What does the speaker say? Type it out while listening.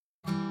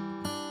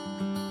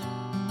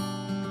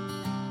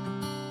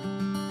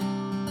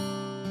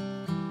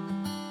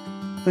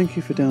Thank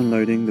you for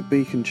downloading the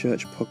Beacon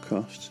Church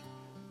podcast.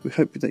 We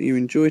hope that you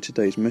enjoy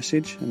today's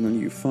message and that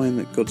you find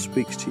that God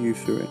speaks to you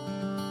through it.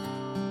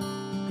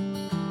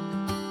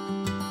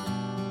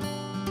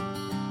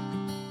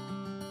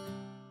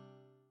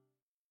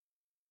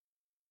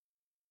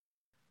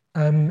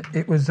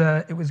 It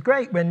was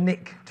great when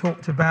Nick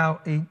talked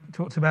about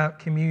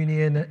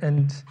communion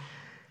and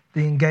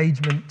the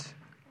engagement.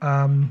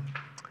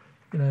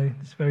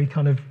 It's a very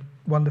kind of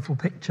wonderful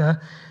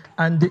picture,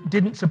 and it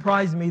didn't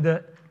surprise me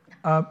that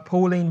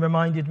Pauline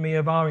reminded me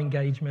of our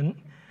engagement,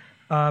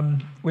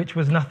 which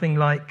was nothing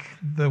like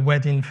the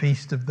wedding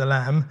feast of the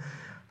Lamb,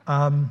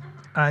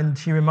 and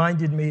she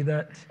reminded me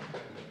that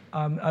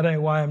I don't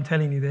know why I'm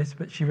telling you this,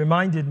 but she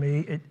reminded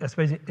me. I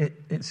suppose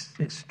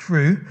it's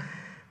true.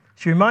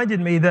 She reminded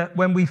me that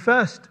when we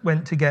first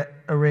went to get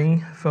a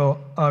ring for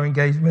our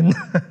engagement,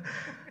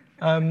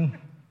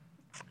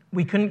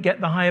 we couldn't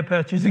get the hire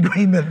purchase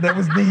agreement that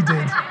was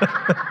needed.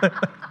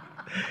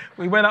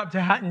 We went up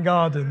to Hatton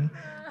Garden,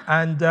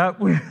 and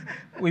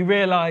we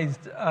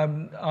realised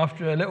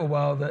after a little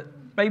while that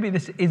maybe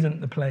this isn't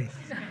the place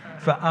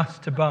for us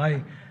to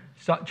buy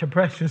such a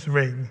precious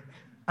ring,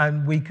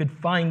 and we could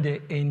find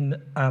it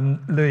in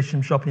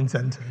Lewisham Shopping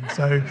Centre.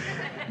 So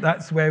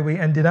that's where we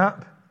ended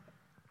up.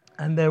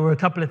 And there were a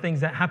couple of things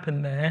that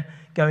happened there,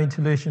 going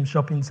to Lewisham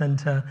Shopping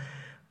Centre,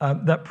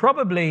 that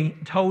probably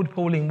told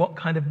Pauline what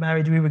kind of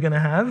marriage we were going to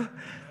have.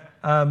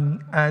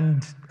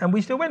 And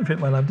we still went for it,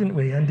 my love, didn't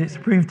we? And it's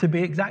proved to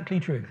be exactly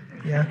true.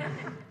 Yeah.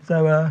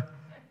 So,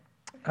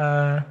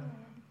 and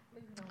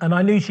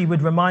I knew she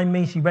would remind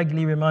me. She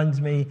regularly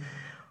reminds me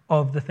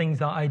of the things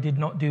that I did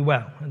not do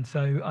well. And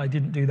so I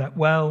didn't do that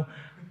well.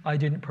 I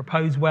didn't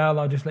propose well.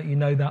 I'll just let you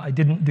know that I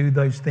didn't do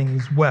those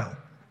things well.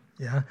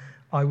 Yeah.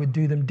 I would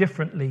do them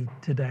differently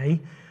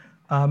today,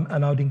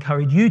 and I would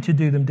encourage you to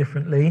do them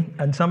differently,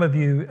 and some of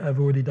you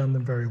have already done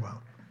them very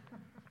well.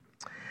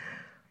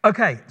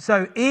 Okay,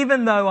 so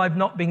even though I've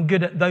not been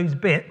good at those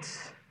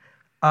bits,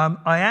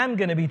 I am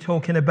going to be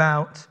talking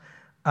about,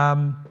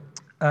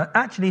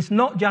 actually it's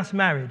not just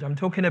marriage. I'm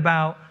talking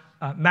about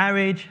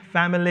marriage,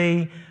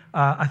 family,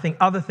 I think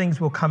other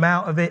things will come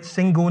out of it,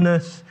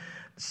 singleness,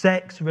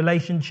 sex,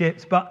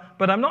 relationships, but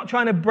I'm not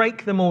trying to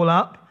break them all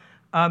up.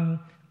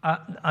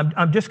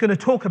 I'm just going to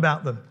talk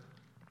about them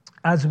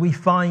as we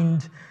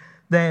find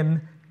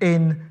them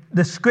in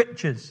the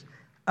scriptures,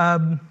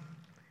 and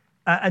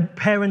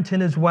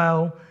parenting as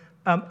well.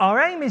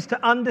 Our aim is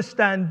to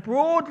understand,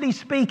 broadly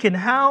speaking,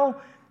 how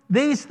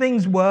these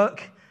things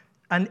work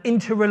and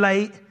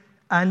interrelate,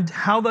 and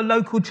how the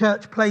local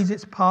church plays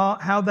its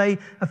part, how they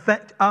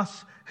affect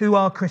us who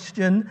are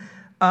Christian,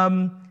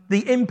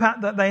 the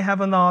impact that they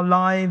have on our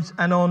lives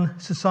and on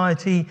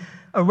society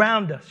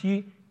around us.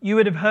 You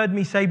would have heard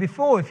me say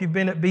before, if you've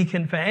been at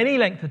Beacon for any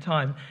length of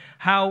time,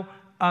 how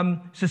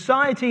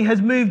society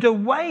has moved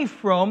away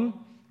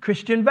from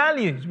Christian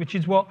values, which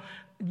is what,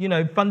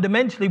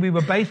 fundamentally we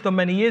were based on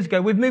many years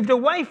ago. We've moved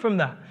away from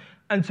that.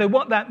 And so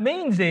what that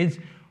means is,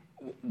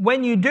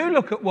 when you do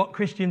look at what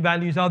Christian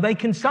values are, they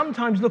can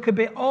sometimes look a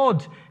bit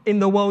odd in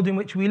the world in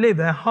which we live.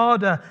 They're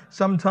harder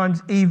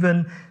sometimes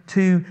even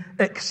to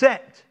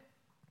accept.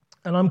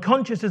 And I'm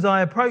conscious as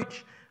I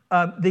approach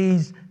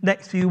these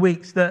next few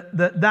weeks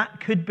that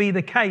could be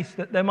the case,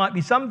 that there might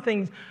be some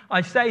things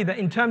I say that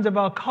in terms of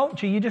our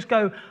culture, you just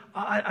go,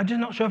 I'm just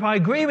not sure if I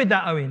agree with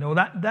that, Owen, or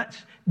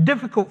that's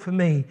difficult for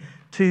me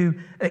to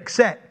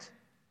accept.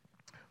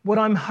 What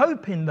I'm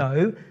hoping,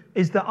 though,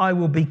 is that I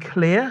will be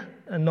clear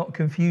and not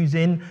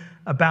confusing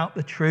about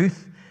the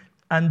truth,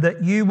 and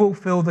that you will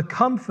feel the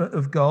comfort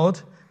of God,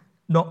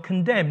 not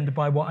condemned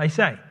by what I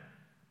say.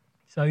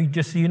 So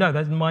just so you know,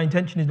 my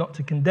intention is not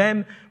to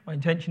condemn, my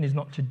intention is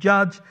not to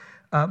judge,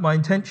 my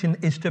intention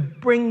is to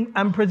bring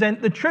and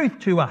present the truth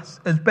to us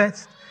as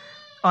best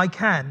I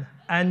can.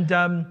 And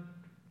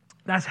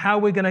that's how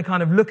we're going to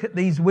kind of look at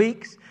these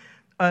weeks.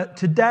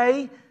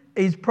 Today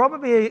is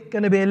probably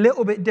going to be a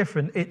little bit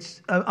different.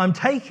 I'm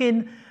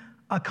taking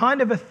a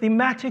kind of a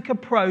thematic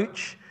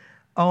approach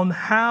on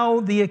how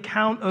the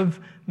account of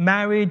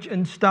marriage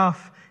and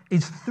stuff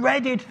is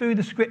threaded through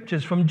the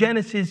scriptures from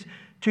Genesis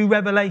to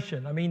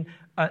Revelation. I mean,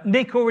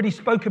 Nick already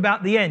spoke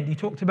about the end. He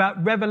talked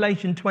about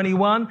Revelation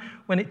 21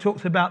 when it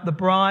talks about the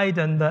bride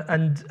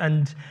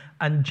and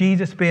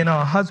Jesus being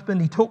our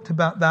husband. He talked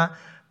about that,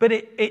 but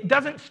it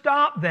doesn't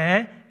start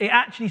there. It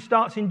actually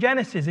starts in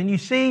Genesis, and you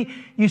see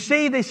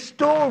this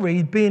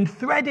story being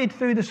threaded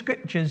through the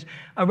scriptures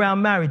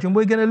around marriage, and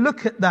we're going to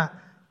look at that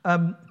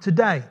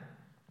today.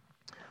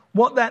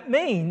 What that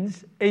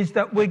means is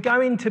that we're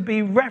going to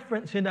be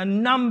referencing a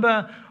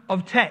number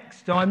of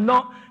texts. So I'm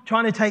not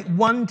trying to take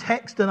one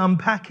text and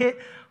unpack it.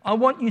 I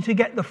want you to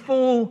get the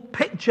full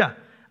picture.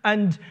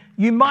 And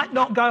you might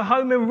not go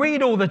home and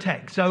read all the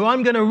texts. So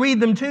I'm going to read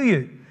them to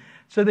you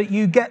so that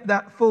you get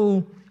that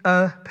full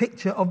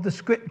picture of the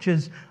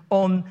scriptures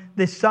on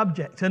this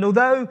subject. And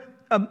although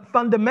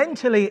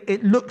fundamentally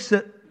it looks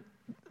at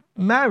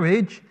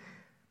marriage,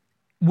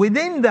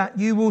 within that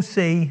you will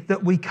see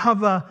that we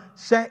cover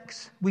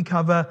sex, we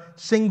cover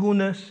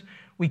singleness,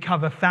 we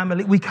cover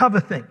family, we cover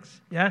things,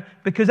 yeah?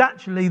 Because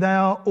actually they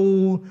are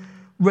all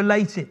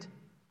related.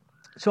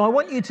 So I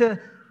want you to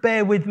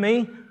bear with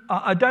me.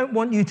 I don't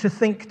want you to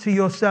think to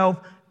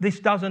yourself, this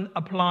doesn't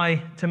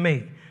apply to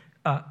me,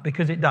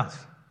 because it does.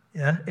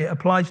 Yeah, it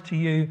applies to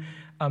you.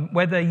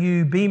 Whether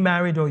you be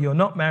married or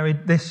you're not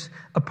married, this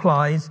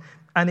applies.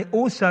 And it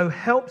also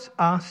helps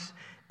us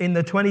in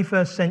the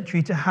 21st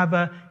century to have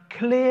a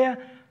clear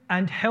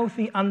and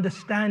healthy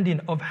understanding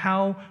of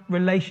how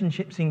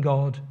relationships in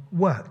God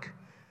work.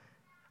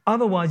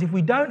 Otherwise, if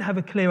we don't have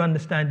a clear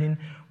understanding,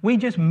 we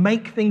just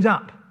make things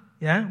up.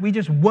 Yeah, we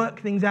just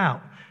work things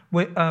out.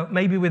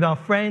 Maybe with our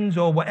friends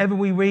or whatever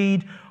we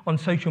read on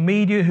social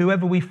media,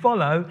 whoever we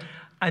follow.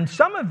 And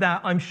some of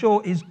that, I'm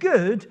sure, is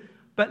good,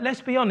 but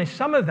let's be honest,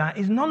 some of that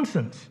is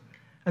nonsense.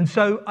 And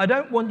so I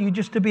don't want you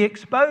just to be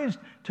exposed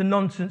to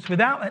nonsense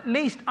without at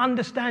least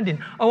understanding.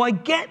 Oh, I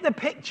get the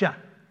picture.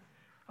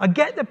 I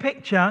get the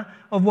picture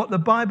of what the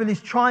Bible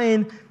is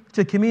trying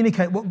to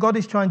communicate, what God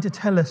is trying to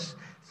tell us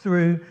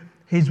through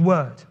his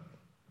word.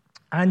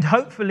 And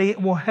hopefully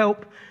it will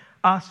help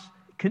us,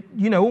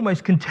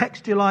 almost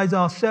contextualize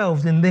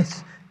ourselves in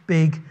this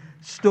big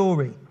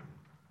story.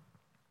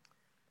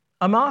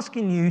 I'm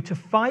asking you to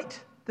fight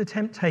the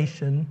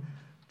temptation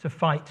to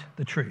fight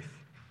the truth.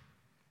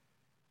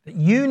 That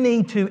you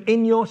need to,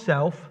 in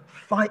yourself,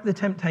 fight the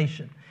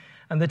temptation.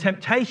 And the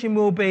temptation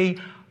will be,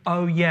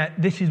 oh yeah,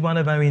 this is one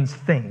of Owen's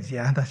things,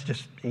 yeah?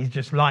 He's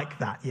just like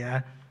that,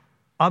 yeah?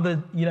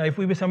 If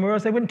we were somewhere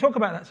else, they wouldn't talk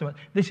about that so much.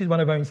 This is one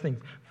of Owen's things.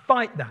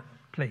 Fight that,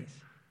 please.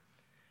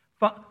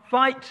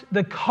 Fight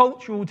the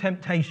cultural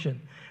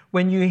temptation.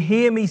 When you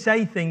hear me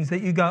say things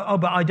that you go, oh,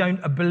 but I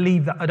don't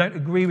believe that, I don't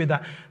agree with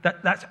that.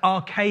 That's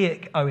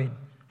archaic, Owen.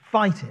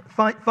 Fight it.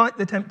 Fight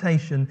the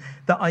temptation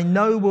that I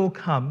know will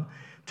come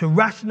to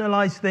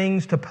rationalize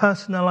things, to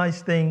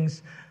personalize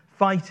things.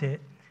 Fight it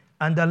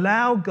and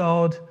allow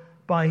God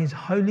by his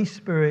Holy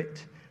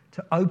Spirit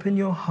to open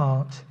your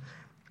heart.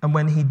 And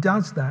when he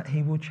does that,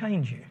 he will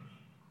change you.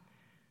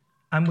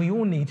 And we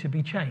all need to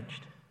be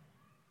changed.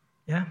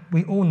 Yeah,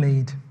 we all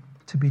need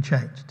to be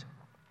changed.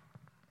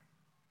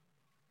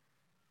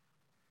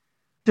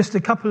 Just a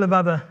couple of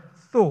other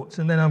thoughts,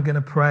 and then I'm going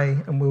to pray,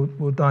 and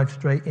we'll dive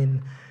straight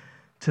in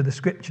to the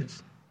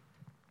scriptures.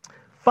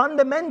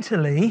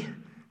 Fundamentally,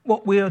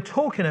 what we are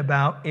talking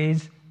about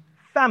is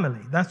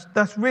family.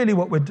 That's really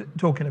what we're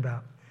talking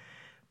about.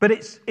 But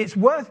it's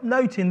worth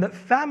noting that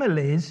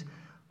families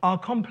are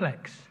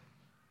complex.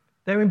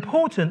 They're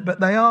important, but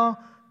they are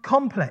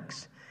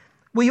complex.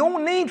 We all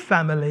need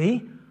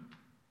family,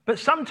 but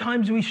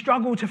sometimes we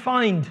struggle to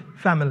find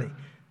family.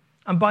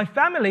 And by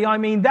family, I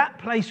mean that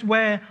place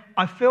where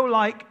I feel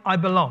like I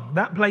belong.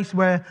 That place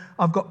where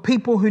I've got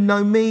people who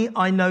know me,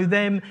 I know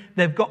them,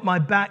 they've got my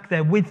back,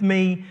 they're with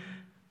me,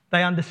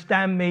 they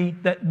understand me,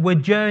 that we're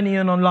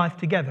journeying on life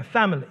together.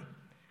 Family.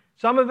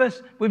 Some of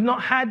us, we've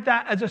not had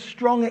that as a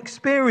strong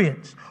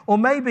experience. Or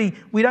maybe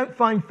we don't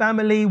find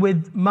family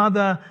with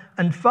mother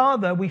and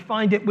father, we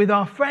find it with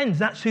our friends.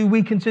 That's who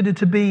we consider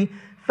to be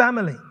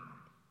family.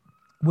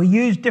 We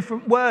use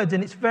different words,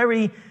 and it's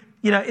very,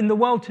 in the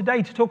world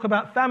today, to talk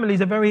about family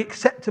is a very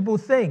acceptable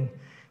thing.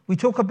 We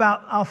talk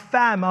about our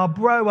fam, our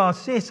bro, our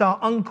sis, our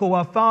uncle,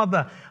 our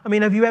father. I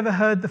mean, have you ever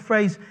heard the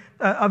phrase,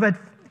 I've had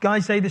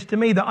guys say this to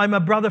me, that I'm a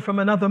brother from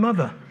another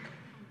mother.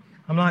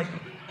 I'm like,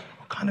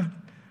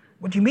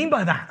 what do you mean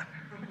by that?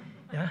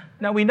 Yeah.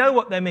 Now, we know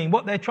what they mean.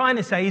 What they're trying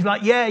to say is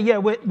like,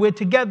 we're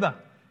together.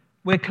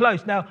 We're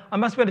close. Now, I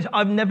must be honest,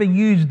 I've never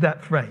used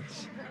that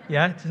phrase.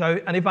 Yeah. So,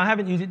 and if I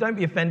haven't used it, don't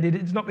be offended.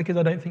 It's not because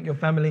I don't think you're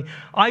family.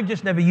 I've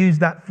just never used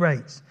that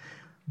phrase,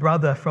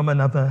 brother from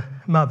another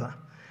mother.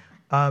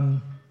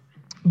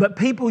 But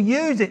people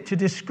use it to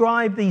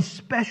describe these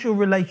special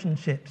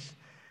relationships.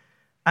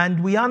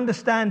 And we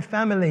understand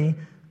family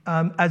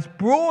as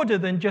broader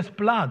than just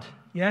blood.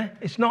 Yeah,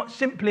 it's not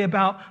simply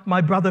about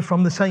my brother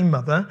from the same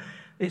mother.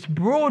 It's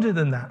broader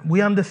than that. We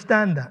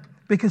understand that.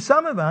 Because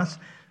some of us,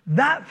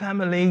 that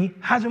family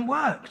hasn't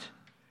worked.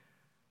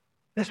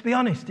 Let's be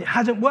honest, it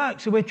hasn't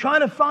worked. So we're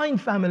trying to find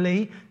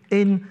family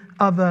in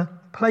other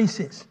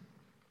places.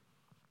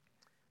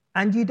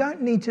 And you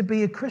don't need to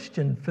be a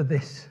Christian for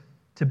this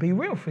to be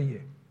real for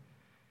you.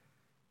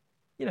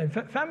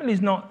 Family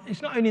is not,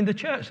 it's not only in the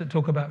church that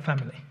talk about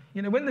family.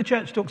 When the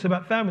church talks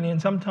about family, and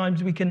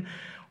sometimes we can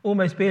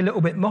almost be a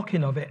little bit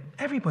mocking of it,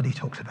 everybody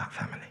talks about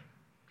family.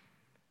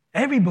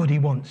 Everybody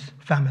wants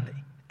family.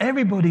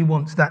 Everybody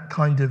wants that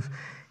kind of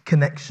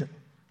connection.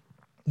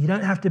 You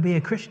don't have to be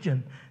a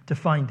Christian to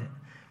find it.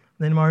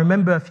 Then I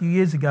remember a few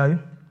years ago,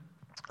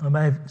 I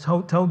may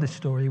have told this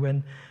story,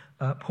 when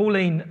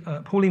Pauline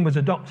was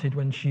adopted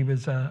when she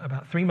was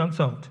about 3 months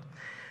old.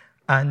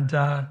 And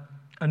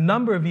a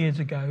number of years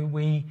ago,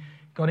 we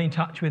got in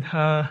touch with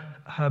her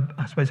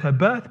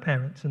birth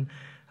parents. And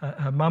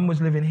her mum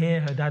was living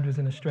here, her dad was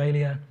in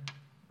Australia.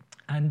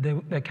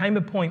 And there came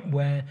a point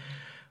where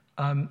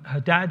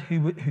her dad,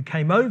 who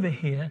came over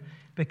here,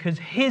 because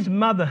his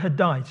mother had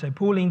died. So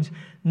Pauline's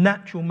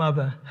natural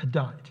mother had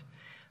died.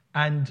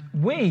 And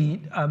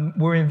we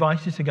were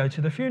invited to go to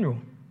the funeral.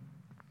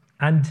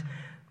 And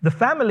The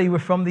family were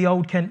from the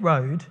Old Kent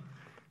Road,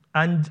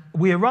 and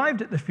we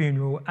arrived at the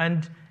funeral,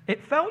 and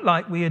it felt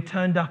like we had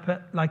turned up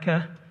at like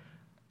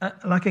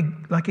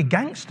a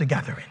gangster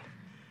gathering.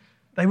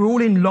 They were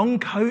all in long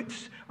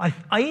coats.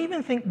 I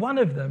even think one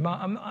of them,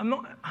 I'm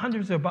not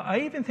 100%, but I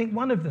even think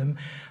one of them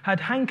had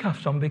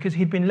handcuffs on because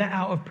he'd been let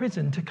out of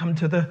prison to come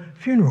to the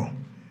funeral.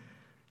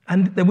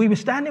 And we were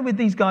standing with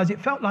these guys. It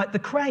felt like the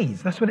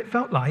Krays. That's what it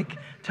felt like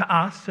to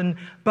us.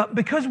 But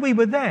because we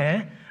were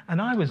there,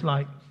 and I was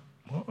like,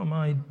 what am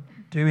I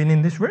doing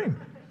in this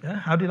room? Yeah,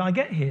 how did I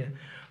get here?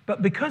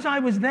 But because I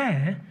was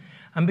there,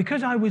 and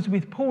because I was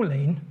with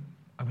Pauline,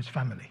 I was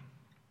family.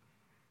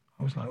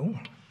 I was like, oh,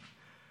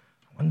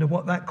 I wonder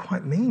what that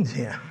quite means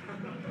here.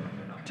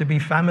 To be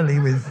family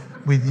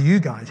with you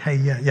guys. Hey,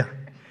 yeah.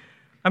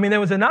 I mean, there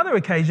was another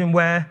occasion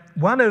where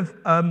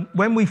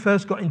when we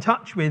first got in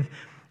touch with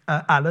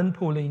Alan,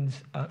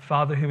 Pauline's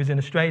father, who was in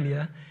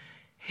Australia,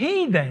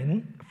 he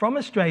then, from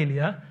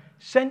Australia,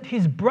 sent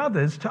his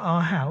brothers to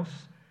our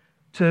house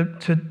to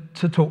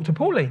talk to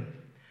Pauline.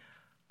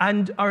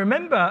 And I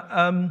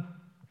remember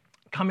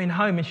coming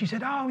home, and she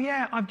said, oh,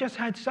 yeah, I've just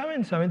had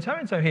so-and-so and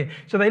so-and-so here.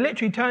 So they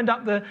literally turned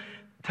up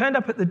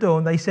at the door,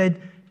 and they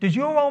said, does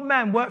your old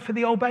man work for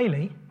the Old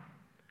Bailey?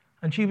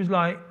 And she was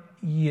like,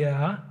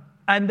 yeah.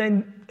 And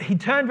then he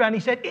turned around and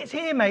he said, it's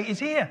here, mate, it's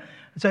here.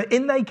 So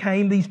in they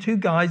came, these two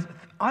guys.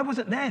 I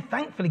wasn't there,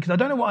 thankfully, because I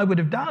don't know what I would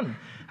have done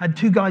had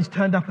two guys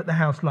turned up at the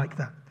house like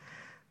that.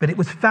 But it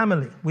was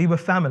family. We were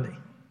family.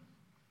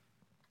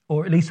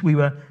 Or at least we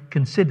were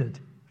considered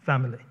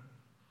family.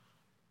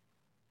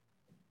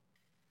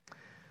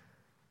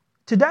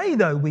 Today,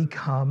 though, we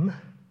come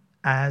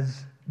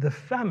as the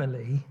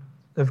family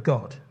of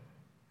God.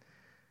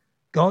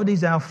 God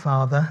is our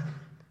Father.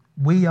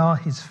 We are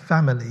his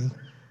family,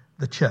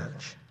 the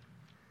church.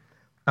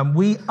 And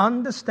we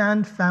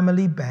understand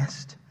family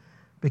best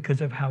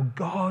because of how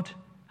God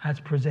has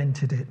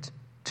presented it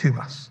to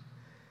us.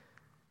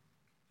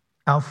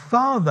 Our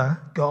Father,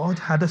 God,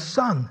 had a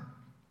son.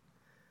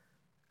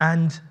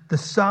 And the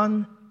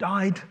son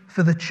died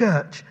for the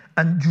church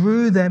and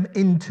drew them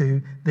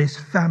into this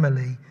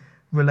family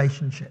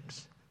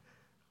relationships.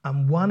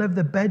 And one of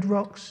the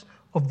bedrocks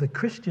of the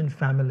Christian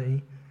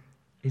family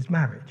is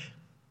marriage.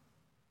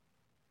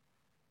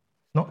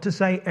 Not to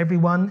say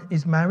everyone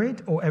is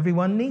married or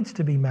everyone needs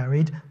to be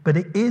married, but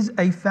it is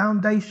a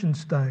foundation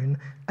stone,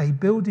 a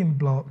building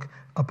block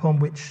upon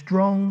which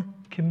strong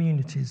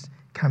communities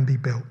can be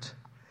built.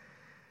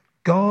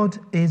 God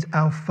is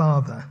our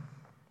Father,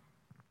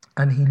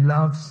 and he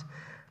loves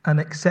and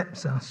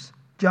accepts us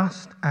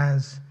just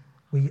as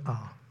we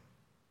are.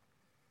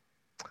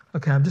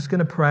 Okay, I'm just going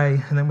to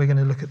pray, and then we're going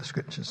to look at the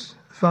scriptures.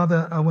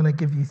 Father, I want to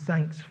give you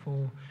thanks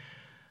for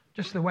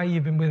just the way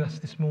you've been with us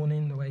this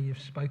morning, the way you've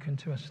spoken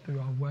to us through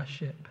our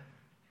worship,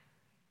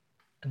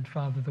 and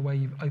Father, the way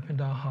you've opened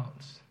our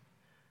hearts.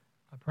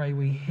 I pray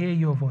we hear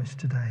your voice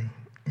today,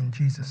 in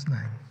Jesus'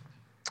 name.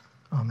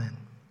 Amen.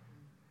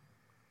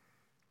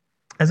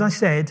 As I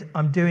said,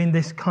 I'm doing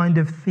this kind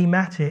of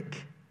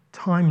thematic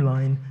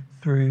timeline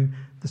through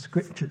the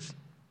scriptures.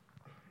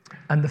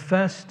 And the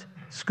first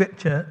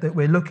scripture that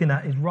we're looking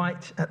at is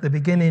right at the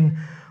beginning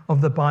of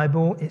the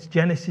Bible. It's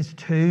Genesis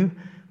 2,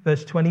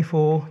 verse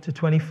 24 to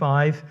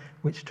 25,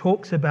 which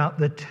talks about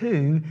the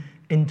two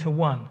into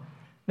one.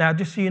 Now,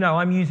 just so you know,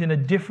 I'm using a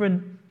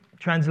different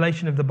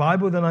translation of the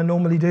Bible than I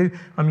normally do.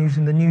 I'm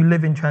using the New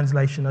Living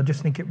Translation. I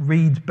just think it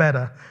reads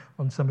better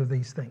on some of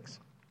these things.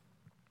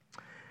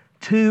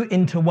 Two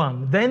into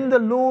one. Then the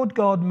Lord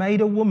God made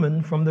a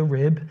woman from the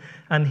rib,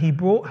 and he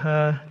brought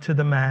her to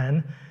the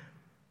man.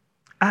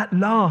 At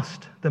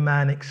last, the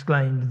man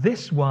exclaimed,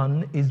 this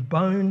one is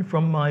bone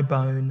from my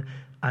bone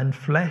and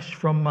flesh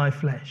from my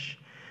flesh.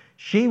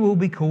 She will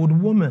be called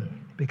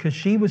woman because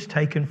she was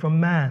taken from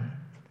man.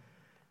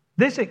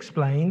 This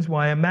explains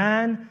why a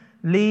man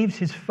leaves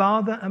his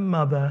father and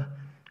mother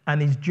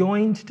and is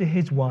joined to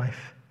his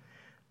wife,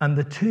 and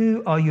the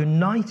two are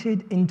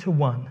united into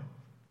one.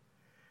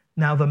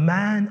 Now the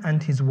man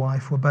and his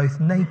wife were both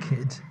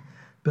naked,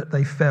 but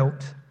they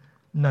felt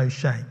no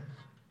shame.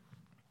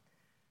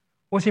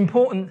 What's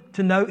important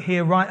to note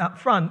here right up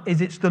front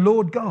is it's the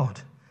Lord God.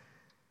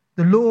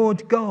 The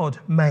Lord God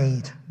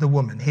made the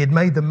woman. He had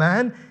made the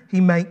man,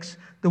 he makes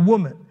the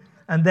woman.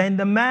 And then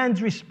the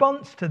man's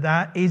response to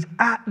that is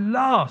at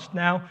last.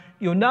 Now,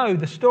 you'll know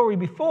the story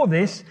before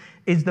this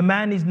is the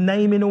man is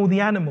naming all the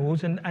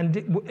animals, and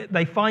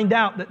they find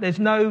out that there's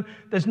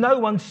no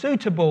one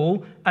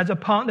suitable as a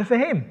partner for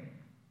him.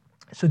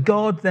 So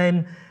God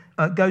then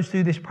goes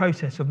through this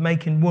process of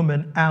making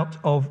woman out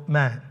of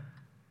man.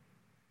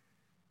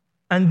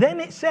 And then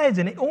it says,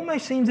 and it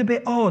almost seems a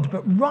bit odd,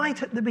 but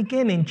right at the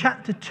beginning,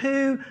 chapter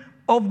 2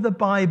 of the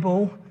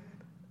Bible,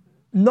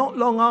 not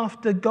long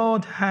after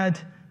God had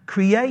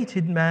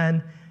created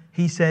man,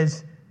 he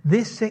says,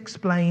 this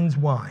explains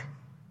why.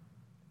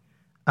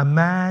 A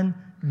man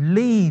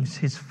leaves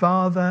his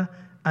father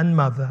and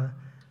mother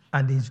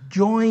and is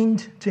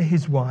joined to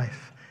his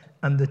wife,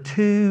 and the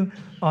two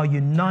are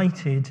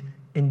united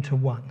into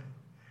one.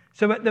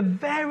 So at the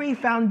very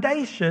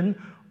foundation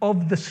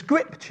of the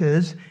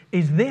scriptures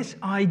is this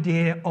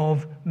idea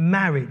of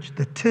marriage,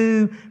 the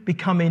two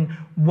becoming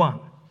one.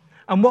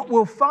 And what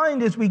we'll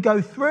find as we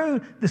go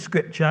through the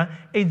scripture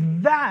is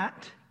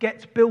that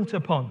gets built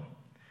upon.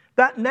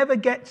 That never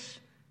gets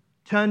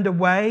turned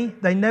away.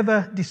 They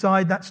never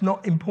decide that's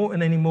not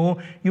important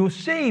anymore. You'll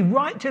see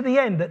right to the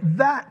end that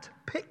that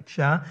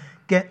picture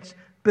gets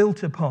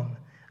built upon.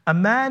 A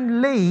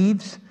man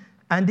leaves,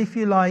 and if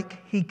you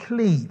like, he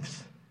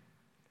cleaves.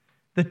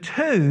 The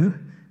two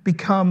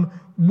become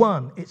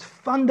one. It's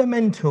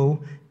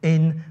fundamental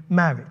in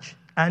marriage.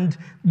 And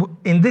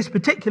in this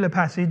particular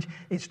passage,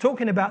 it's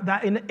talking about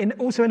that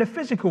also in a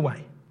physical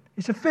way.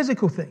 It's a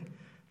physical thing.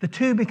 The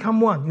two become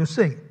one, you'll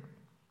see,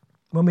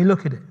 when we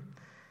look at it.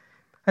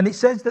 And it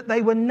says that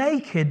they were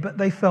naked, but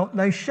they felt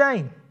no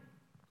shame.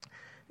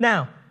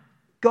 Now,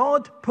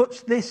 God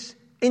puts this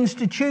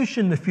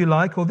institution, if you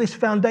like, or this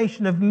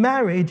foundation of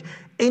marriage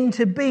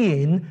into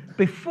being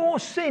before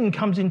sin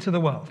comes into the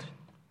world.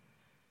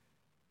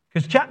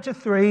 Because chapter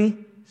 3,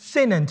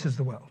 sin enters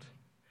the world.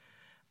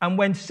 And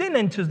when sin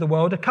enters the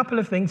world, a couple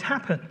of things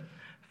happen.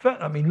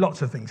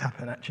 Lots of things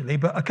happen, actually,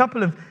 but a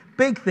couple of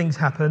big things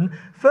happen.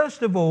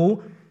 First of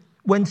all,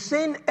 when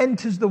sin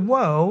enters the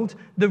world,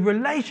 the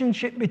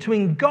relationship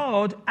between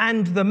God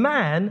and the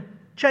man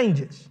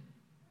changes.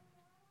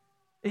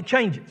 It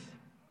changes.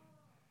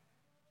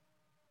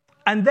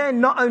 And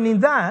then not only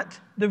that,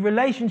 the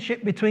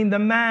relationship between the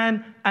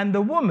man and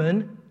the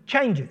woman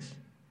changes.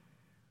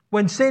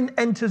 When sin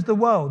enters the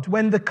world,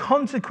 when the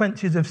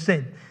consequences of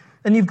sin.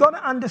 And you've got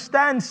to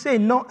understand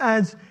sin not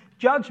as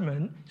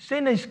judgment,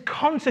 sin is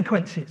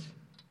consequences.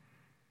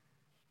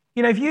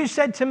 You know, if you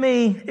said to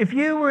me, if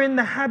you were in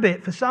the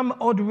habit for some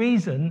odd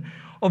reason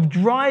of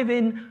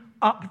driving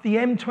up the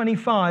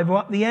M25 or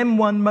up the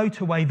M1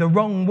 motorway the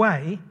wrong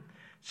way,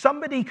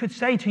 somebody could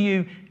say to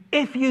you,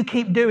 if you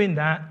keep doing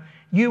that,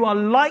 you are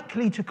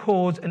likely to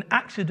cause an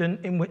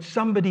accident in which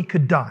somebody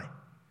could die.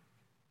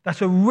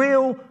 That's a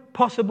real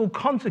possible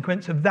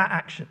consequence of that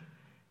action,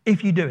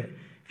 if you do it.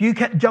 If you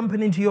kept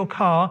jumping into your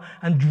car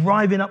and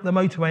driving up the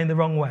motorway in the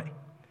wrong way,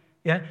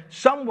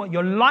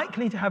 you're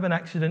likely to have an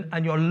accident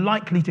and you're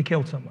likely to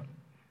kill someone.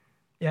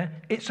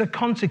 It's a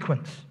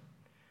consequence.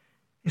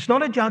 It's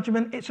not a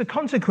judgment, it's a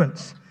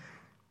consequence.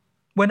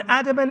 When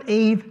Adam and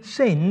Eve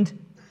sinned,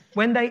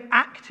 when they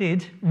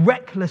acted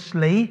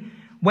recklessly,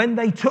 when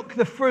they took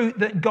the fruit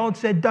that God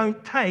said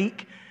don't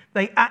take,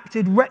 they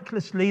acted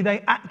recklessly, they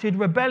acted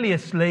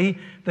rebelliously.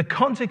 The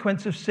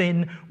consequence of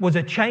sin was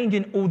a change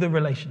in all the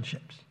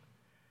relationships.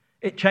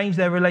 It changed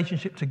their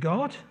relationship to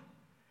God.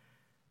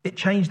 It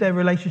changed their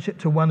relationship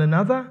to one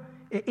another.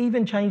 It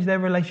even changed their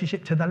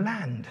relationship to the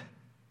land.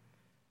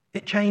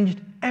 It changed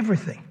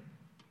everything.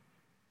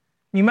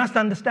 You must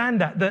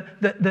understand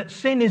that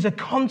sin is a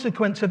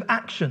consequence of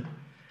action.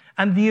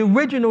 And the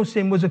original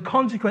sin was a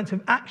consequence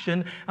of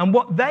action. And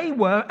what they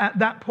were at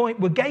that point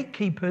were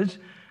gatekeepers.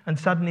 And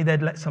suddenly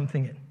they'd let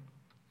something in.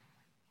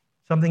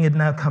 Something had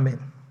now come in.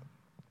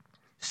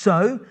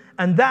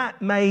 And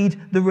that made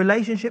the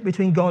relationship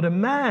between God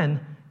and man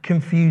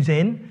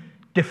confusing,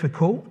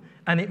 difficult,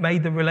 and it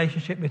made the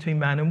relationship between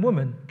man and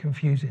woman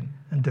confusing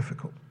and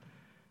difficult.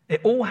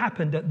 It all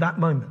happened at that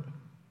moment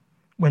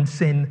when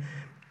sin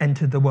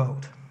entered the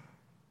world.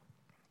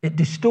 It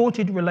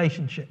distorted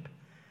relationship.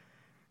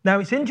 Now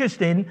it's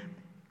interesting,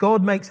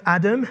 God makes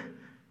Adam.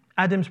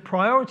 Adam's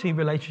priority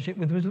relationship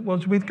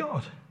was with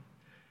God.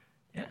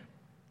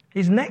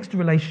 His next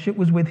relationship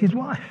was with his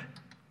wife.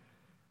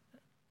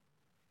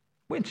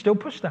 We'd still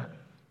push that.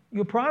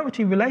 Your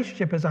priority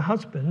relationship as a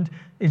husband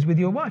is with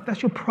your wife.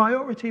 That's your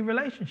priority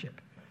relationship.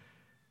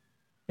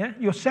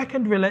 Your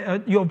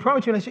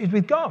priority relationship is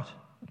with God.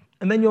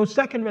 And then your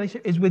second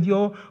relationship is with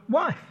your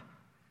wife.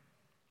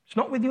 It's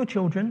not with your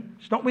children.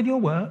 It's not with your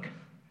work.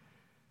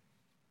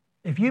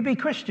 If you be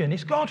Christian,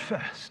 it's God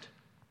first.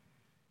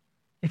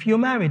 If you're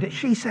married, it's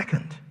she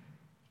second.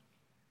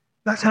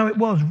 That's how it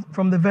was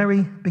from the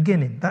very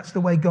beginning. That's the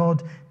way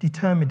God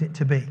determined it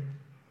to be.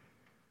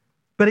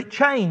 But it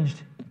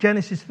changed,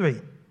 Genesis 3.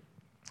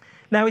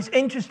 Now it's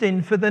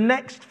interesting, for the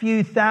next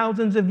few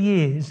thousands of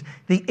years,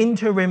 the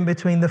interim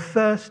between the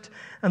first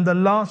and the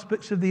last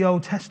books of the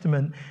Old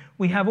Testament,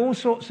 we have all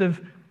sorts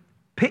of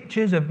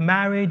pictures of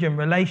marriage and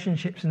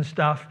relationships and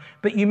stuff,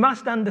 but you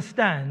must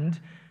understand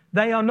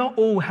they are not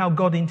all how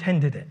God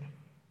intended it.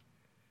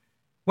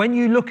 When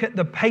you look at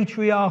the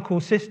patriarchal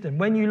system,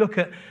 when you look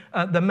at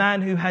the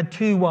man who had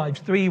 2 wives,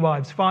 3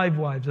 wives, 5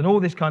 wives, and all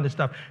this kind of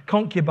stuff,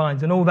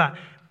 concubines and all that,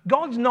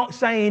 God's not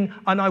saying,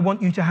 and I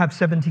want you to have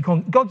 70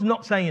 concubines. God's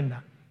not saying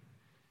that.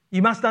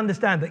 You must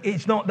understand that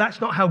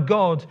that's not how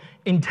God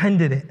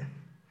intended it.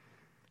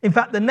 In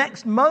fact, the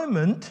next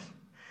moment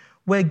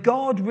where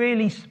God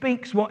really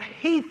speaks what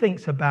he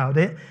thinks about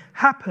it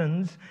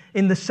happens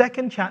in the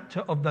 2nd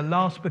chapter of the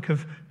last book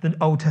of the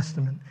Old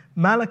Testament,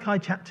 Malachi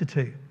chapter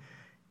 2.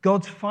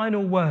 God's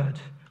final word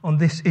on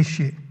this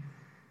issue.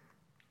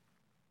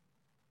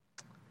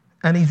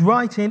 And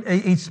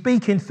he's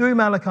speaking through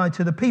Malachi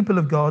to the people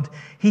of God.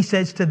 He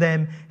says to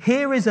them,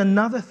 here is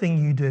another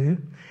thing you do.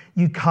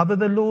 You cover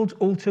the Lord's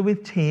altar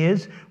with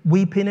tears,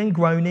 weeping and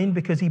groaning,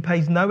 because he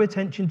pays no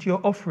attention to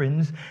your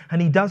offerings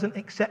and he doesn't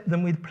accept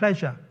them with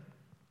pleasure.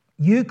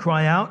 You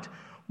cry out,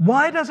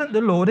 why doesn't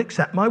the Lord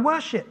accept my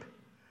worship?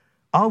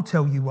 I'll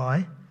tell you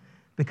why.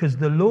 Because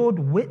the Lord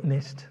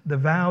witnessed the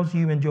vows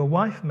you and your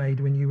wife made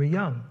when you were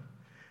young,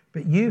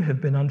 but you have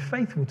been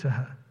unfaithful to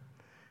her,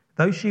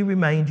 though she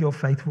remained your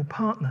faithful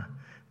partner,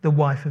 the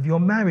wife of your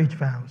marriage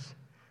vows.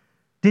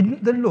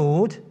 Didn't the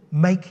Lord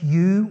make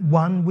you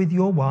one with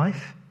your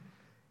wife?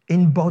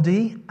 In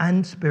body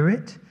and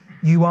spirit,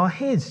 you are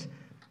his.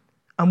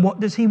 And what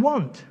does he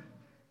want?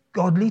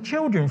 Godly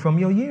children from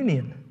your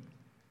union.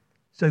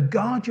 So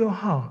guard your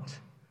heart.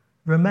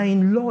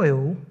 Remain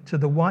loyal to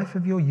the wife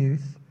of your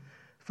youth.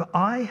 For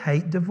I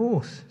hate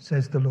divorce,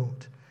 says the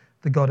Lord,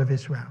 the God of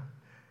Israel.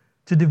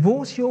 To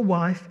divorce your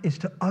wife is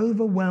to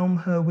overwhelm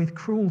her with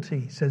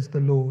cruelty, says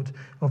the Lord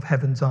of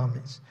heaven's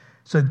armies.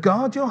 So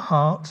guard your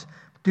heart.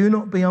 Do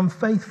not be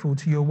unfaithful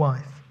to your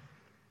wife.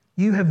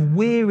 You have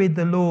wearied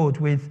the Lord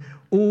with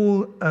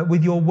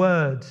your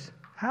words.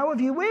 How have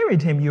you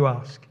wearied him, you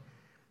ask?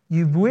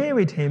 You've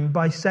wearied him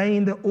by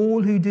saying that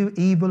all who do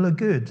evil are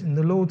good in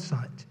the Lord's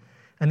sight,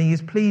 and he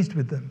is pleased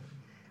with them.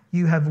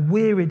 You have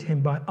wearied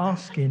him by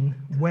asking,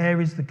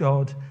 where is the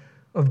God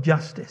of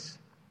justice?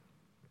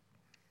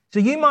 So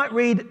you might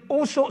read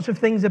all sorts of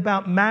things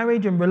about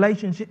marriage and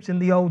relationships in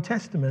the Old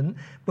Testament,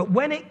 but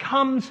when it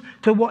comes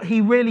to what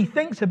he really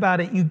thinks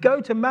about it, you go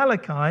to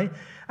Malachi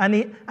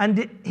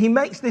and he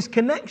makes this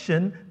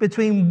connection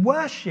between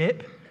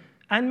worship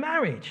and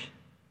marriage.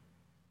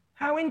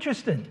 How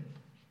interesting.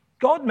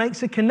 God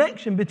makes a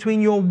connection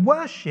between your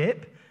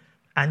worship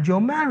and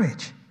your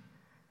marriage.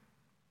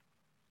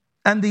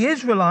 And the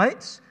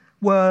Israelites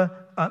were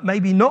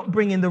maybe not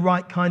bringing the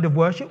right kind of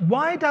worship.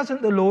 Why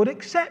doesn't the Lord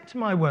accept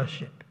my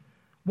worship?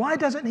 Why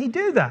doesn't he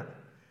do that?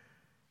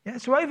 Yeah,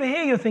 so over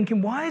here you're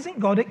thinking, why isn't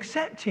God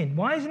accepting?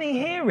 Why isn't he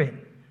hearing?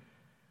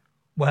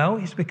 Well,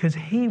 it's because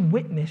he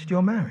witnessed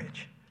your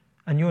marriage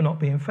and you're not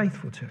being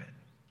faithful to it.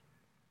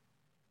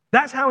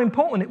 That's how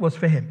important it was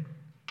for him.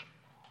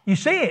 You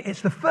see it.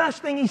 It's the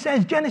first thing he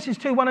says. Genesis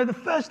 2, one of the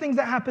first things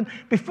that happen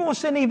before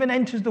sin even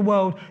enters the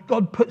world,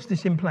 God puts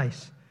this in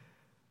place.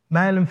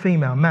 Male and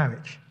female,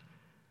 marriage.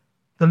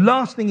 The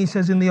last thing he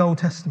says in the Old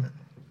Testament.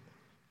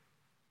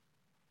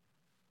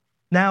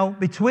 Now,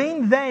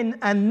 between then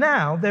and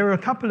now, there are a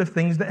couple of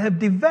things that have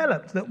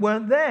developed that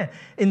weren't there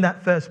in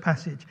that first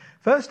passage.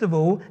 First of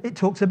all, it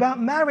talks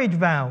about marriage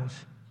vows.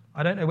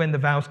 I don't know when the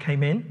vows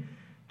came in.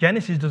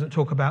 Genesis doesn't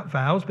talk about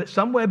vows, but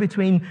somewhere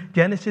between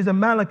Genesis and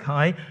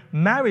Malachi,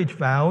 marriage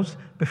vows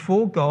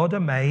before God are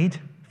made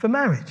for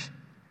marriage.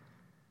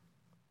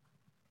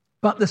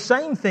 But the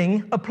same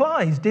thing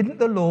applies. Didn't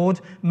the Lord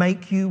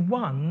make you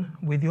one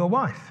with your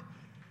wife?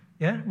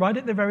 Yeah, right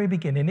at the very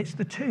beginning, it's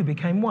the two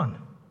became one.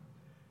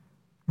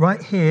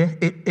 Right here,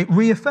 it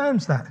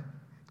reaffirms that.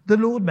 The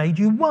Lord made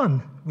you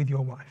one with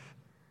your wife.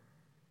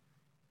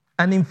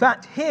 And in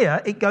fact,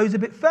 here it goes a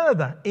bit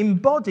further. In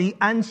body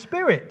and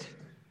spirit,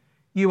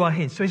 you are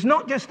his. So it's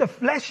not just a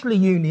fleshly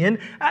union.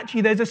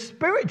 Actually, there's a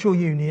spiritual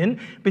union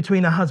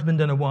between a husband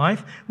and a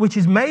wife, which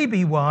is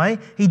maybe why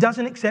he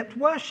doesn't accept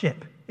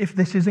worship if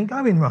this isn't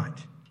going right.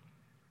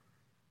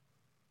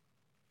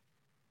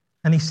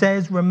 And he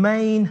says,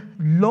 remain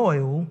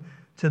loyal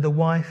to the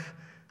wife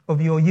of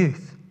your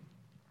youth.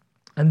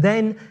 And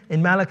then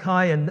in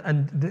Malachi,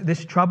 and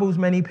this troubles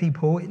many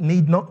people, it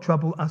need not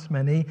trouble us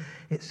many,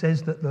 it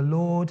says that the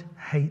Lord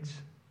hates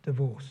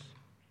divorce.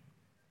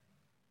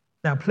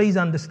 Now, please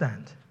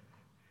understand,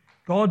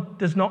 God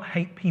does not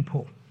hate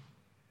people.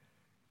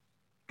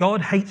 God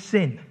hates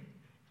sin.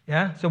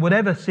 Yeah? So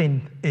whatever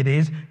sin it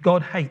is,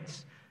 God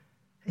hates.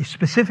 It's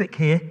specific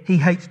here, he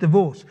hates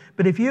divorce.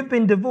 But if you've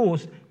been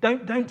divorced,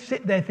 don't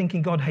sit there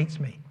thinking God hates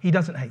me. He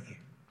doesn't hate you.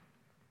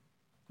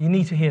 You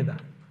need to hear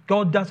that.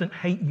 God doesn't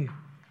hate you.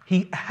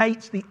 He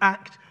hates the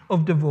act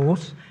of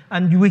divorce,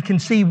 and we can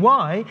see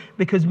why,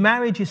 because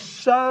marriage is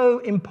so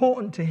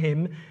important to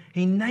him.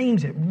 He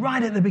names it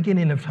right at the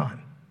beginning of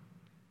time.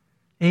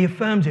 He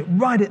affirms it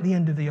right at the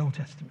end of the Old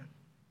Testament.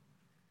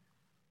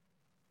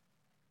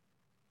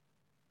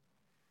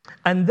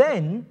 And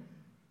then,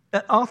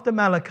 after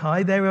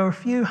Malachi, there are a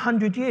few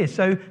hundred years.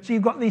 So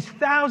you've got these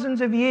thousands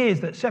of years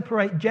that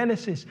separate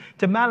Genesis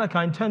to Malachi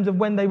in terms of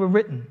when they were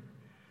written.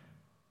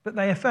 But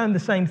they affirm the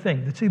same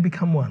thing. The two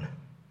become one.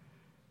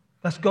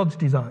 That's God's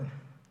design.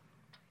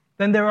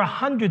 Then there are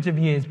hundreds of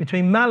years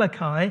between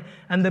Malachi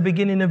and the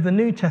beginning of the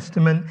New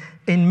Testament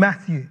in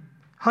Matthew.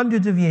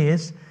 Hundreds of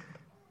years.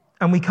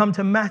 And we come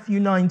to Matthew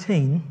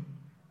 19.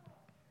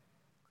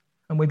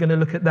 And we're going to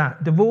look at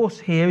that. Divorce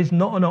here is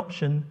not an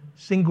option.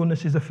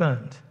 Singleness is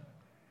affirmed.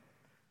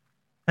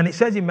 And it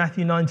says in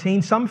Matthew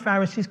 19, some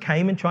Pharisees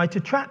came and tried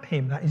to trap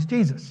him, that is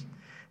Jesus,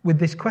 with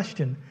this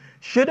question.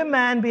 Should a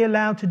man be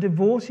allowed to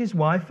divorce his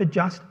wife for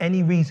just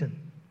any reason?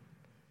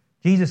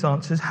 Jesus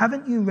answers,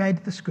 haven't you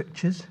read the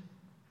scriptures?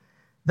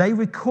 They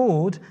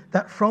record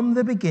that from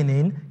the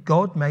beginning,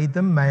 God made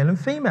them male and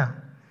female.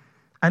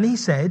 And he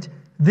said,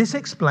 this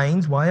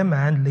explains why a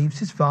man leaves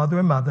his father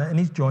and mother and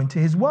is joined to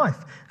his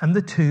wife, and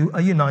the two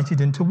are united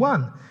into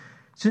one,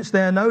 since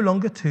they are no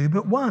longer two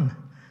but one.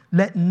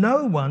 Let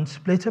no one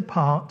split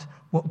apart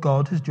what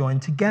God has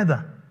joined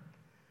together.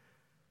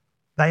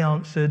 They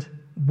answered,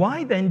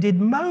 why then did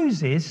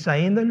Moses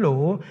say in the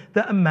law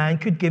that a man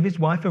could give his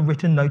wife a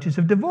written notice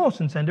of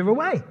divorce and send her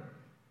away?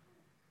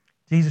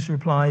 Jesus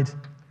replied,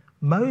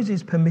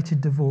 Moses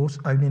permitted divorce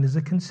only as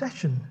a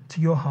concession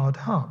to your hard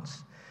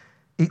hearts.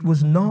 It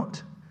was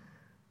not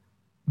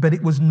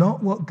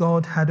what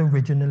God had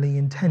originally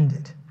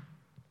intended.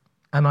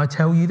 And I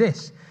tell you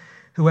this,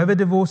 whoever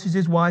divorces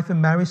his wife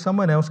and marries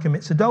someone else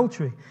commits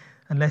adultery,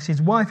 unless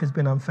his wife has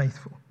been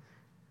unfaithful.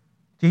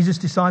 Jesus'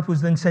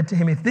 disciples then said to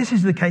him, if this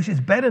is the case, it's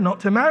better not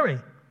to marry.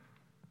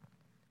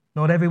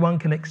 Not everyone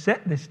can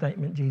accept this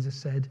statement, Jesus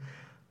said,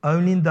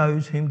 only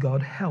those whom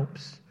God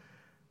helps.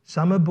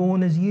 Some are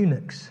born as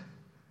eunuchs.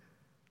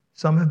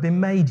 Some have been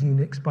made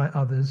eunuchs by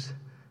others,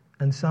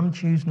 and some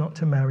choose not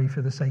to marry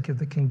for the sake of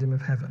the kingdom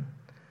of heaven.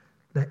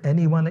 Let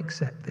anyone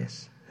accept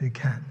this who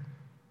can.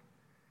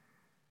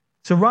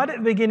 So right at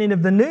the beginning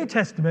of the New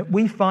Testament,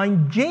 we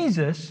find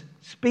Jesus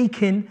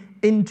speaking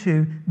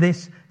into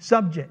this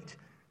subject.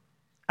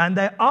 And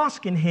they're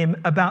asking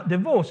him about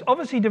divorce.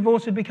 Obviously,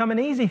 divorce had become an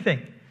easy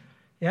thing.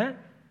 Yeah?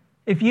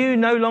 If your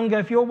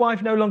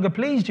wife no longer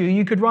pleased you,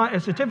 you could write a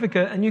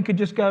certificate and you could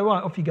just go,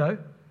 right, off you go.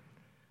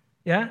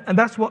 Yeah? And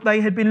that's what they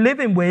had been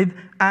living with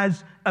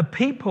as a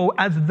people,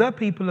 as the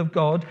people of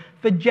God.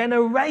 For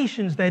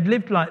generations, they'd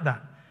lived like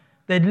that.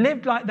 They'd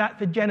lived like that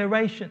for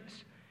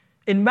generations.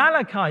 In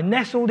Malachi,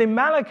 nestled in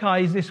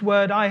Malachi is this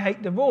word, I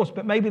hate divorce,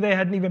 but maybe they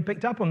hadn't even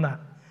picked up on that.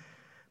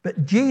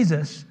 But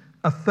Jesus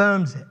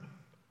affirms it.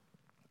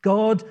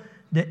 God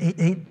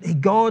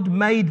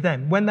made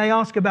them. When they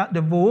ask about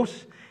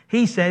divorce,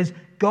 he says,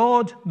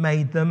 God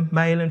made them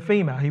male and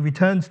female. He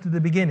returns to the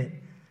beginning.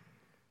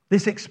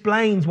 This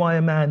explains why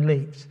a man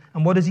leaves.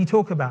 And what does he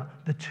talk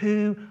about? The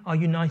two are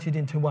united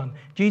into one.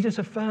 Jesus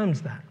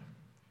affirms that.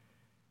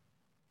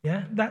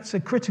 Yeah, that's a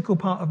critical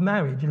part of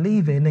marriage,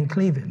 leaving and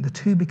cleaving, the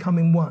two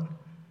becoming one.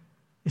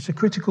 It's a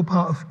critical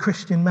part of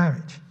Christian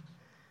marriage.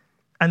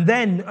 And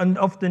then, and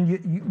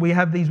often we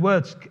have these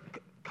words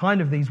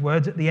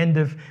at the end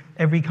of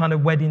every kind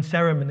of wedding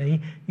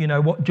ceremony,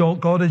 what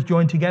God has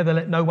joined together,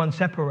 let no one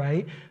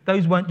separate.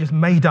 Those weren't just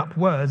made up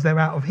words, they're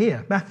out of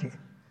here, Matthew.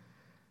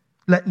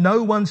 Let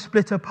no one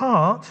split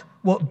apart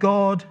what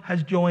God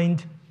has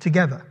joined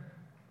together.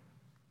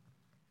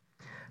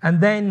 And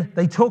then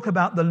they talk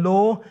about the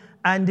law,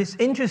 and it's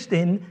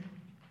interesting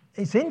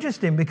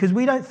because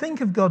we don't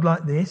think of God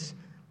like this,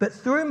 but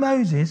through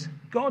Moses,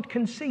 God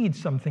concedes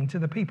something to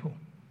the people.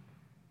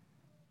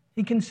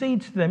 He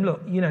concedes to them,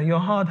 look, you're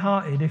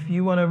hard-hearted. If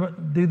you want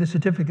to do the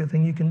certificate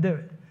thing, you can do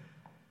it.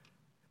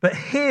 But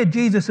here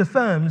Jesus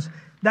affirms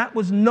that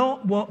was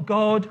not what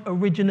God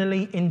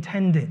originally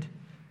intended.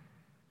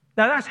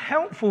 Now that's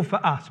helpful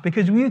for us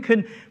because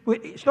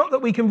it's not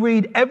that we can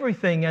read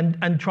everything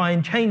and try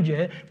and change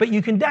it, but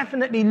you can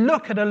definitely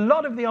look at a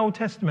lot of the Old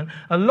Testament,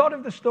 a lot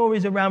of the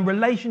stories around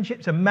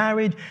relationships and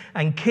marriage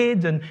and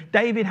kids, and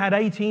David had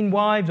 18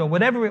 wives or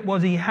whatever it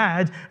was he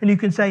had, and you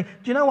can say, do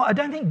you know what? I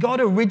don't think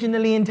God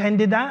originally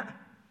intended that.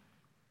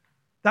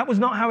 That was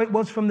not how it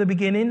was from the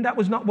beginning. That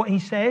was not what he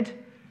said.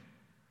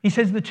 He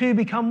says the two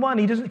become one.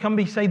 He doesn't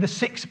say the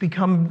six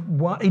become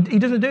one. He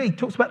doesn't do it. He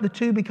talks about the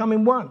two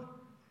becoming one.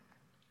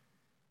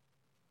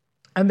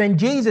 And then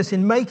Jesus,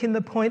 in making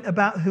the point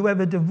about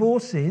whoever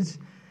divorces,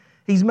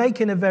 he's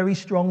making a very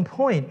strong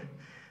point.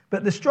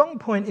 But the strong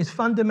point is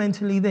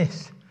fundamentally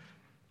this.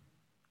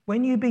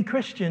 When you be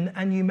Christian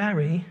and you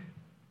marry,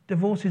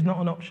 divorce is not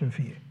an option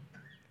for you.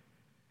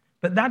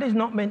 But that is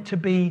not meant to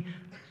be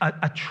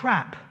a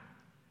trap.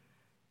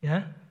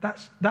 Yeah?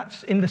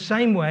 That's in the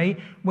same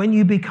way, when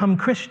you become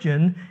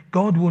Christian,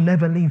 God will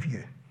never leave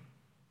you.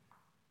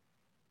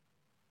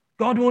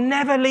 God will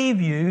never leave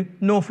you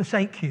nor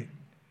forsake you.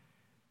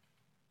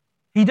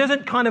 He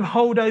doesn't kind of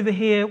hold over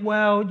here,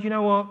 well, do you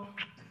know what?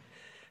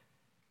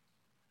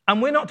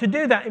 And we're not to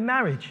do that in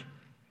marriage.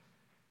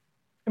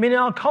 I mean, in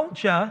our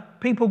culture,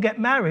 people get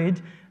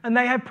married and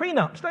they have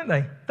prenups, don't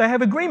they? They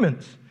have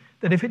agreements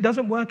that if it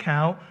doesn't work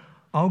out,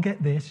 I'll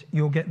get this,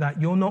 you'll get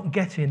that. You're not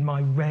getting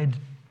my red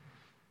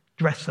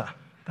dresser.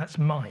 That's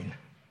mine.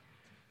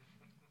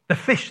 The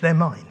fish, they're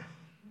mine.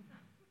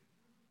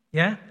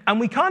 Yeah? And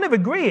we kind of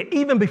agree it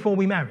even before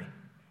we marry.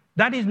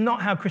 That is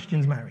not how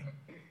Christians marry.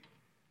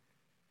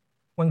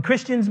 When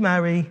Christians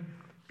marry,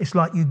 it's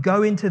like you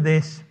go into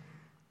this,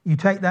 you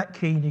take that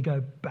key and you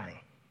go, bang.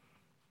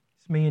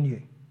 It's me and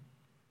you.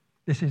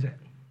 This is it.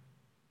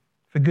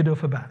 For good or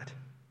for bad.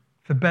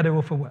 For better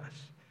or for worse.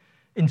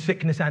 In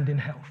sickness and in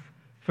health.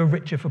 For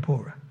richer, for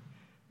poorer.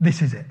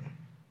 This is it.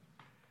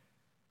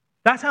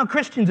 That's how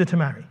Christians are to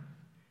marry.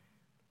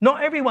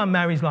 Not everyone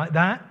marries like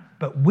that,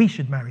 but we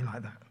should marry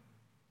like that.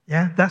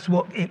 Yeah, that's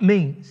what it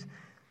means.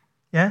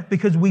 Yeah,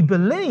 because we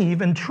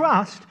believe and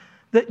trust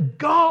that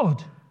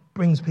God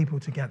brings people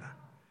together.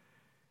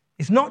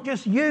 It's not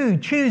just you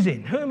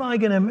choosing, who am I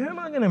going to marry? Am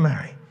I going to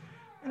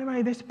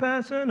marry this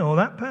person or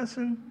that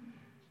person?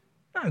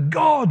 No,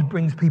 God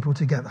brings people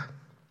together.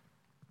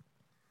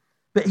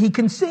 But he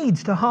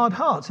concedes to hard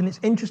hearts, and it's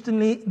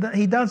interestingly that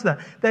he does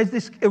that. There's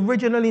this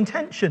original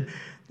intention.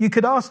 You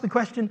could ask the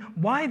question,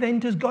 why then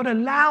does God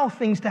allow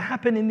things to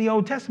happen in the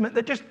Old Testament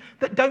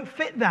that don't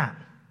fit that?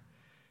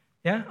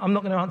 Yeah, I'm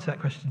not going to answer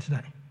that question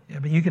today. Yeah,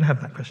 but you can have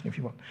that question if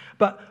you want.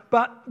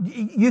 But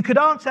you could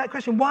answer that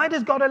question, why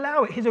does God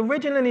allow it? His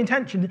original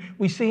intention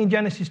we see in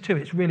Genesis 2,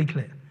 it's really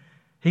clear.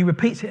 He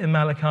repeats it in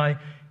Malachi,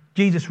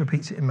 Jesus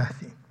repeats it in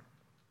Matthew.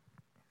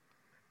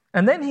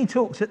 And then he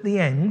talks at the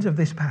end of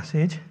this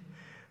passage,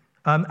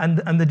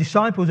 and the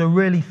disciples are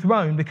really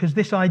thrown because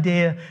this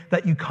idea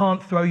that you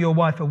can't throw your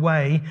wife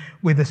away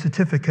with a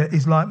certificate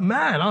is like,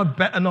 man, I'd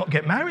better not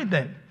get married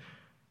then.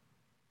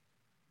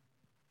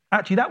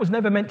 Actually, that was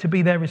never meant to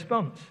be their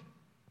response.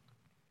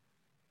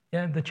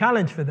 Yeah, the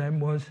challenge for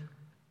them was,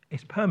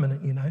 it's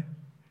permanent, you know.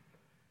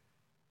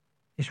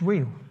 It's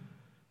real.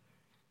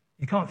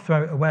 You can't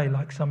throw it away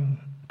like some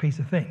piece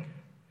of thing.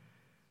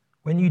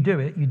 When you do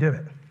it, you do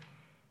it.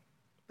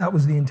 That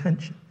was the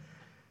intention.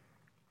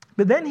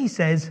 But then he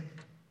says,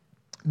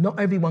 not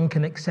everyone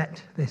can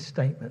accept this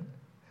statement.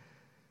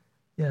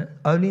 Yeah,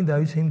 only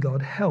those whom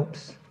God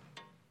helps.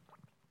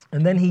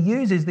 And then he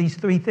uses these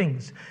three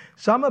things.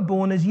 Some are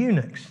born as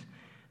eunuchs.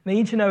 Now, you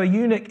need to know a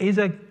eunuch is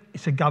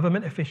a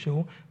government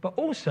official, but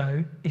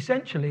also,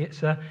 essentially,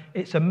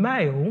 it's a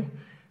male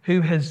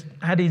who has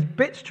had his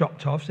bits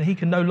chopped off so he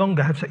can no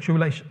longer have sexual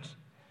relations.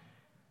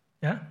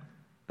 Yeah?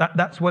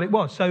 That's what it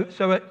was.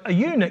 So a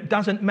eunuch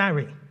doesn't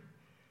marry.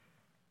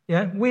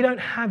 Yeah, we don't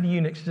have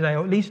eunuchs today,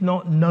 or at least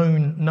not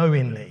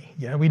knowingly.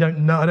 Yeah, I don't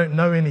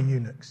know any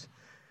eunuchs.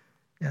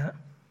 Yeah,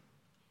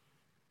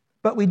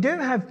 but we do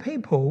have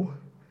people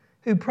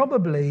who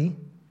probably,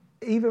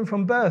 even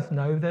from birth,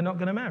 know they're not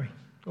going to marry.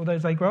 Although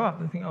as they grow up,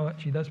 they think, oh,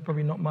 actually, that's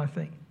probably not my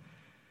thing.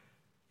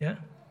 Yeah.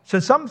 So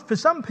for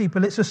some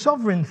people, it's a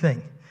sovereign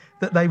thing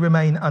that they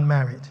remain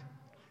unmarried.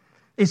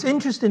 It's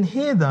interesting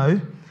here,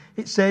 though.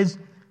 It says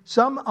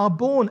some are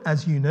born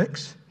as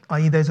eunuchs,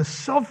 i.e. there's a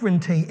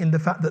sovereignty in the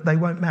fact that they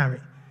won't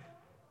marry.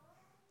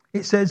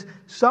 It says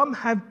some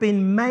have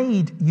been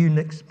made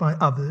eunuchs by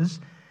others,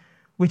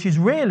 which is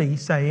really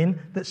saying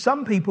that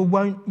some people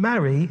won't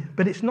marry,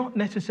 but it's not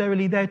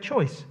necessarily their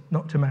choice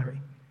not to marry.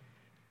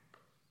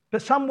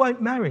 But some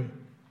won't marry.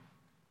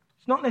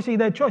 It's not necessarily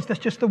their choice. That's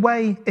just the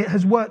way it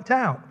has worked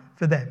out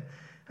for them.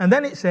 And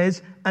then it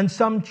says, and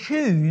some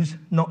choose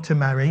not to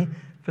marry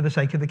for the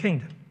sake of the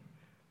kingdom.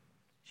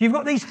 So you've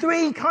got these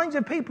three kinds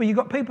of people. You've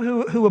got people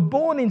who are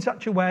born in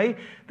such a way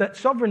that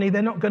sovereignly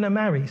they're not going to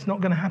marry. It's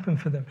not going to happen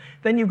for them.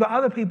 Then you've got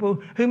other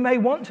people who may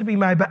want to be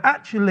married, but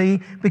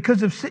actually,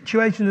 because of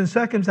situations and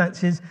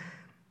circumstances,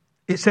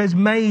 it says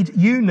made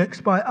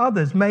eunuchs by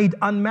others, made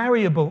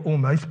unmarriable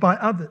almost by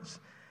others.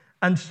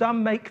 And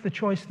some make the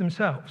choice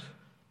themselves.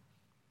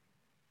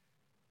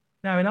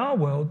 Now, in our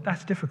world,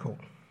 that's difficult.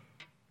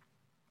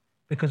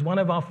 Because one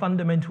of our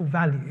fundamental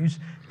values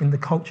in the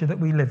culture that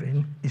we live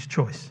in is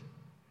choice.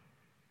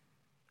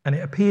 And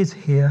it appears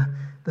here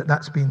that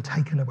that's being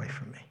taken away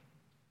from me.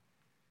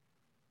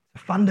 A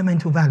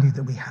fundamental value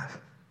that we have.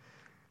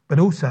 But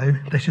also,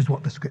 this is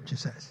what the scripture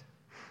says.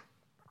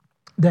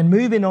 Then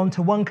moving on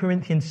to 1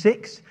 Corinthians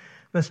 6,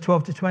 verse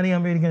 12 to 20.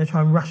 I'm really going to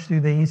try and rush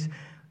through these.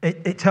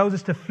 It tells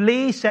us to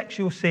flee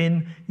sexual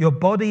sin. Your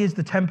body is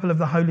the temple of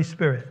the Holy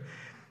Spirit.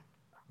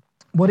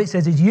 What it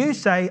says is, you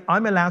say,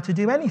 I'm allowed to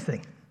do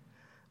anything,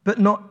 but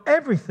not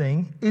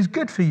everything is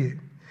good for you.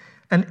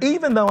 And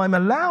even though I'm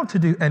allowed to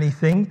do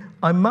anything,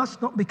 I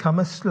must not become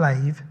a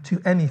slave to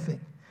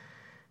anything.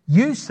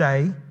 You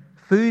say,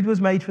 food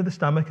was made for the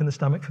stomach and the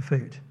stomach for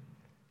food.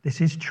 This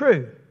is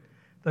true,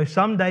 though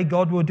someday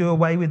God will do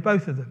away with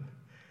both of them.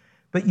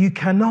 But you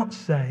cannot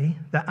say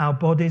that our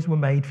bodies were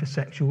made for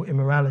sexual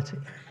immorality.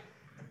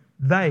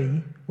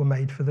 They were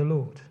made for the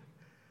Lord.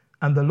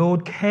 And the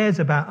Lord cares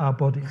about our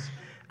bodies.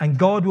 And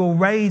God will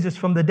raise us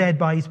from the dead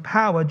by his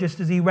power, just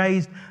as he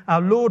raised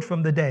our Lord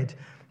from the dead.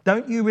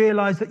 Don't you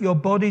realize that your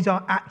bodies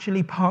are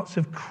actually parts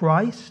of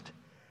Christ?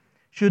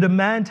 Should a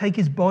man take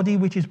his body,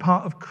 which is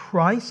part of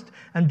Christ,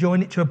 and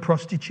join it to a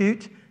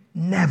prostitute?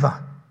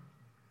 Never.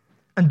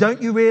 And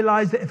don't you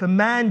realize that if a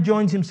man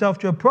joins himself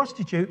to a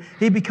prostitute,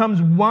 he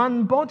becomes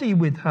one body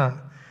with her?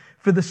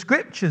 For the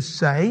scriptures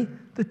say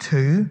the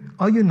two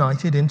are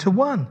united into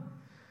one.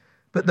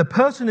 But the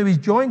person who is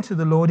joined to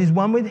the Lord is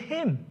one with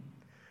him.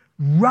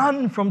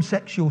 Run from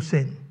sexual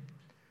sin.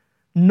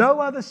 No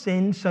other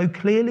sin so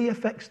clearly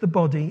affects the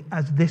body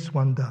as this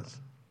one does.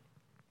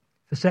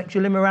 For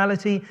sexual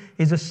immorality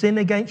is a sin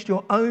against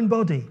your own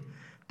body.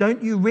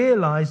 Don't you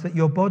realize that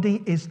your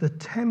body is the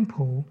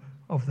temple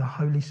of the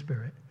Holy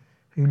Spirit,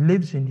 who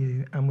lives in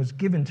you and was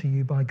given to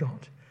you by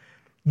God?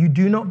 You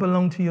do not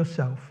belong to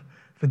yourself,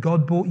 for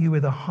God bought you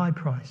with a high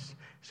price,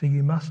 so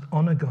you must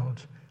honor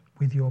God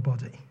with your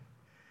body.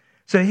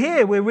 So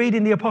here we're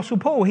reading the Apostle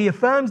Paul. He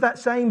affirms that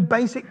same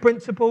basic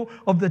principle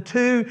of the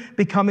two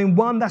becoming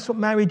one. That's what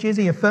marriage is.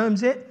 He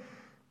affirms it.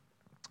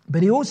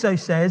 But he also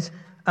says,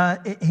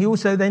 he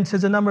also then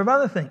says a number of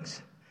other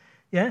things.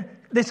 Yeah,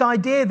 this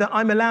idea that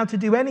I'm allowed to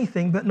do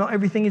anything, but not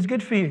everything is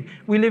good for you.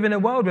 We live in a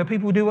world where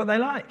people do what they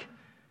like.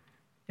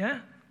 Yeah,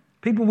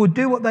 people will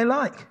do what they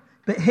like.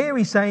 But here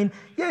he's saying,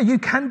 yeah, you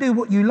can do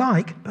what you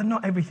like, but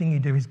not everything you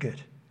do is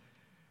good.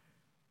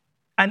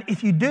 And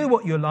if you do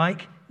what you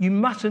like, you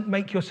mustn't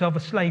make yourself a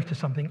slave to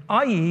something,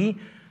 i.e.,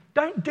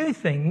 don't do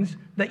things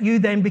that you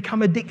then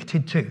become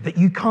addicted to, that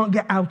you can't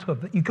get out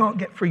of, that you can't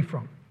get free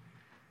from.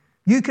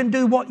 You can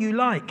do what you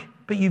like,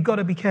 but you've got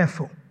to be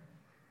careful.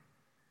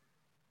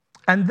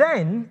 And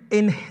then,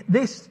 in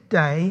this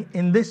day,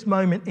 in this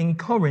moment in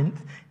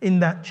Corinth,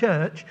 in that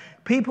church,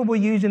 people were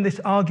using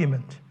this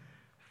argument.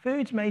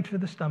 Food's made for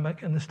the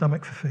stomach and the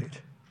stomach for food.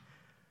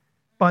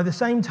 By the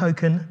same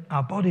token,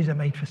 our bodies are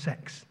made for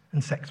sex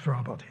and sex for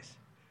our bodies.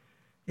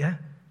 Yeah?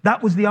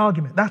 That was the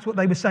argument. That's what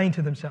they were saying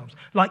to themselves.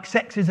 Like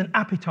sex is an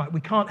appetite. We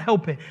can't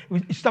help it.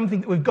 It's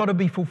something that we've got to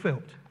be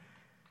fulfilled.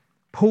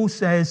 Paul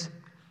says,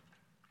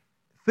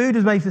 food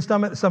is made for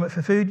the stomach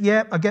for food.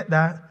 Yeah, I get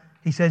that.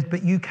 He says,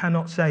 but you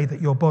cannot say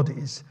that your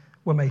bodies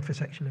were made for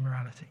sexual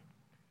immorality.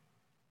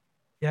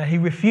 Yeah, he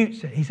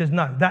refutes it. He says,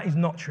 no, that is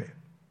not true.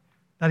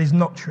 That is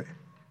not true.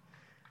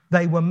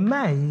 They were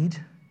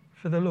made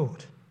for the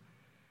Lord.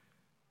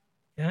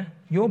 Yeah,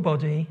 your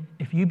body,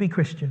 if you be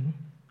Christian,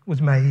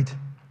 was made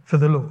for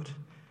the Lord.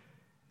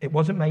 It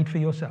wasn't made for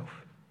yourself,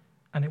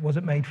 and it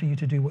wasn't made for you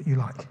to do what you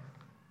like.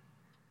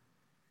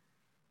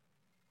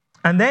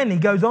 And then he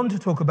goes on to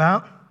talk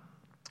about,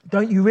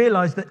 don't you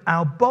realize that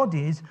our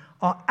bodies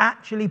are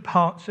actually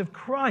parts of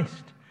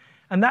Christ?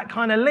 And that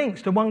kind of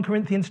links to 1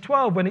 Corinthians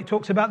 12 when it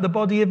talks about the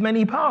body of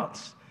many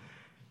parts.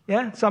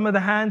 Yeah, some of the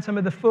hand, some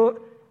of the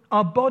foot.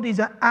 Our bodies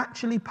are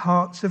actually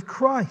parts of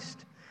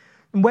Christ.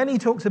 And when he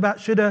talks about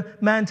should a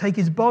man take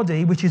his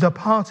body, which is a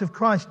part of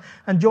Christ,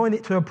 and join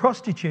it to a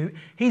prostitute,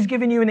 he's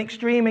giving you an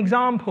extreme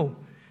example.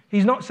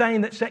 He's not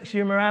saying that sexual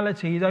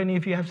immorality is only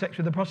if you have sex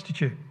with a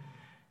prostitute.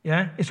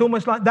 Yeah, it's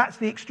almost like that's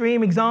the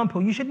extreme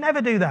example. You should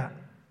never do that.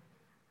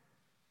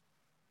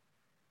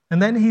 And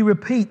then he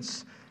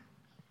repeats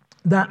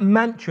that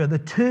mantra, the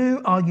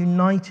two are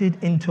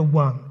united into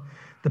one.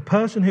 The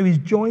person who is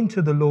joined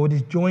to the Lord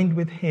is joined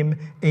with him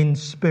in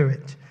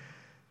spirit.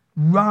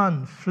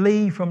 Run,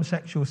 flee from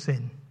sexual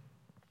sin.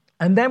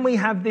 And then we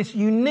have this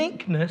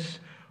uniqueness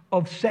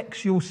of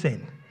sexual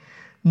sin.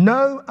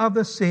 No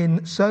other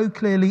sin so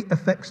clearly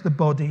affects the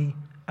body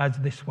as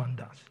this one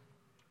does.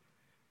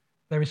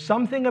 There is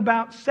something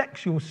about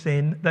sexual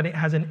sin that it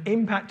has an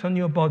impact on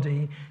your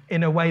body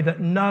in a way that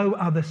no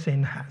other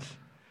sin has.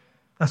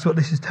 That's what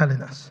this is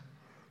telling us.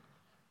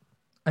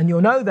 And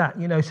you'll know that,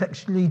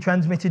 sexually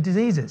transmitted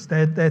diseases.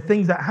 They're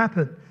things that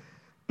happen.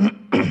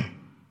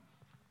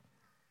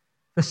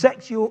 The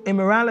sexual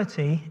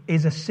immorality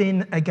is a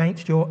sin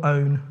against your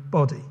own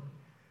body.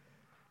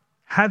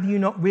 Have you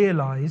not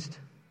realized,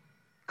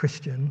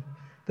 Christian,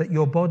 that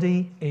your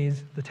body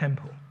is the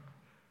temple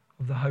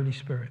of the Holy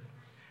Spirit?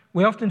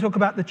 We often talk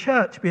about the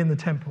church being the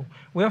temple.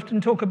 We often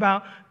talk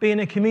about being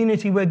a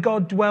community where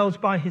God dwells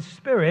by his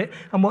Spirit.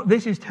 And what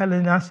this is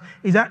telling us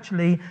is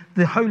actually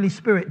the Holy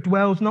Spirit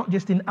dwells not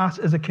just in us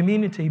as a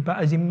community, but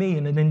as in me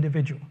and an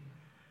individual.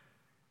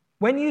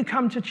 When you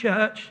come to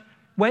church,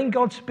 when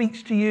God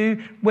speaks to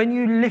you, when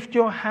you lift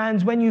your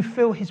hands, when you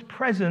feel his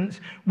presence,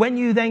 when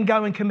you then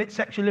go and commit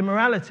sexual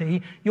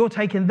immorality, you're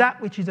taking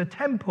that which is a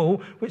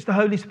temple, which the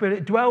Holy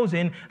Spirit dwells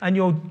in, and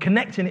you're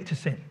connecting it to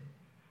sin.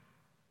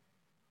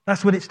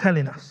 That's what it's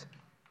telling us.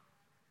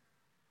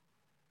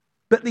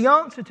 But the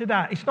answer to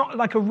that, it's not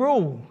like a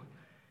rule.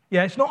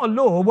 Yeah, it's not a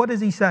law. What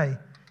does he say?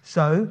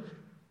 So,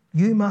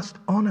 you must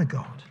honor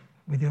God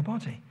with your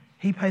body.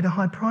 He paid a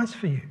high price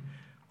for you.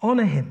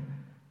 Honor him.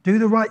 Do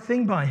the right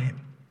thing by him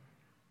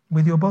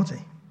with your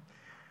body.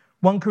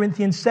 1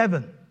 Corinthians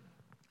 7.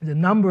 There's a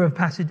number of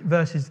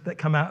verses that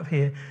come out of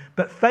here.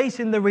 But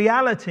facing the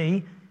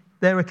reality,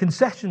 there are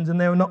concessions and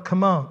there are not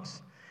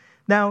commands.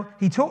 Now,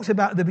 he talks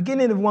about at the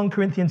beginning of 1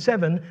 Corinthians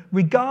 7,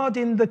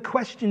 regarding the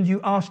questions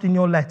you asked in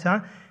your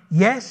letter,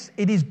 yes,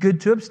 it is good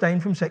to abstain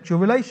from sexual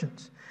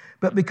relations.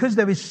 But because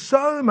there is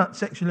so much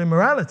sexual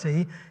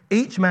immorality,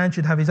 each man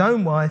should have his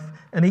own wife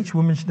and each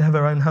woman should have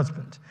her own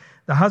husband.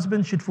 The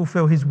husband should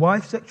fulfill his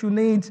wife's sexual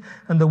needs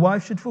and the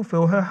wife should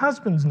fulfill her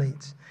husband's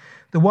needs.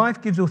 The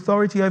wife gives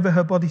authority over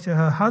her body to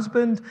her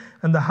husband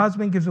and the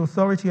husband gives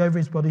authority over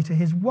his body to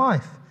his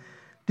wife.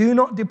 Do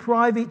not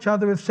deprive each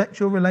other of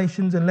sexual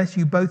relations unless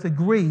you both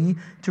agree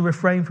to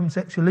refrain from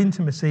sexual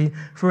intimacy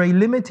for a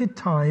limited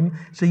time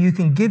so you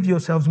can give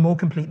yourselves more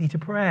completely to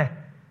prayer.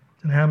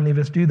 I don't know how many of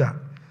us do that.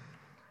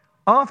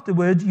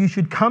 Afterwards, you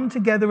should come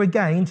together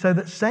again so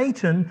that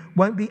Satan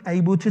won't be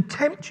able to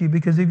tempt you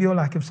because of your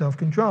lack of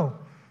self-control.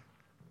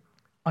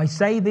 I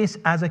say this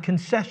as a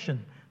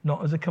concession,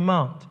 not as a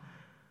command.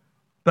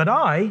 But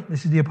I,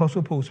 this is the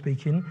Apostle Paul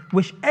speaking,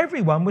 wish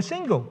everyone was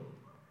single,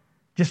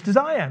 just as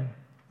I am.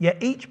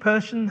 Yet each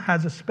person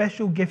has a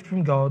special gift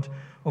from God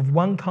of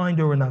one kind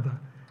or another.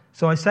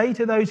 So I say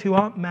to those who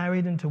aren't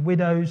married and to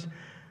widows,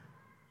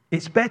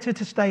 It's better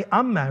to stay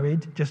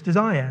unmarried, just as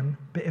I am,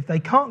 but if they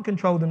can't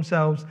control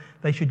themselves,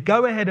 they should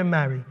go ahead and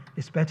marry.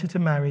 It's better to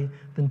marry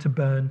than to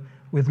burn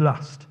with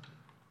lust.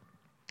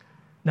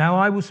 Now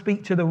I will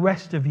speak to the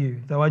rest of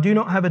you, though I do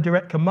not have a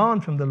direct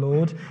command from the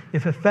Lord.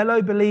 If a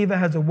fellow believer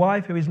has a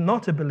wife who is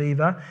not a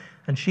believer,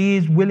 and she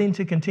is willing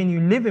to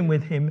continue living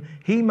with him,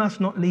 he must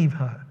not leave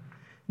her.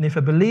 And if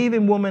a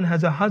believing woman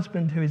has a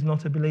husband who is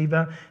not a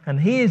believer,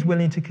 and he is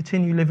willing to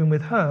continue living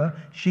with her,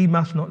 she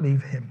must not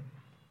leave him.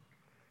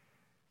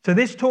 So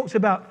this talks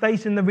about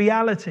facing the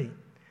reality.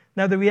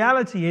 Now the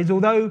reality is,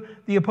 although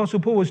the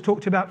Apostle Paul has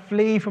talked about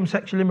flee from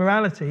sexual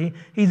immorality,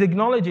 he's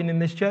acknowledging in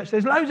this church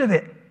there's loads of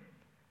it.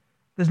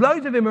 There's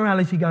loads of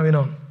immorality going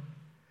on.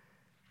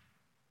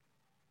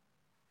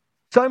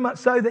 So much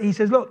so that he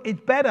says, look,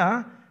 it's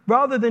better,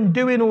 rather than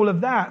doing all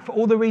of that for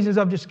all the reasons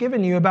I've just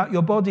given you about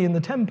your body in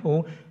the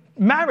temple,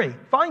 marry.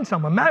 Find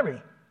someone,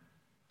 marry.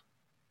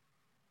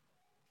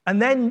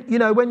 And then,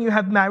 when you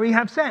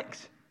have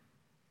sex.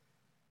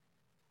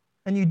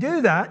 And you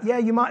do that,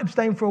 you might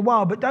abstain for a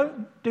while, but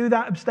don't do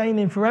that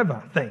abstaining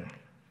forever thing.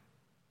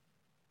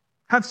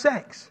 Have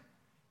sex.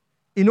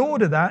 In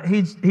order that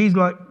he's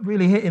like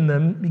really hitting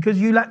them because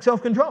you lack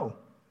self-control.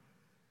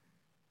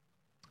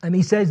 And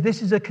he says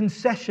this is a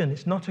concession,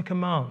 it's not a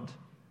command.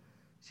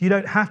 So you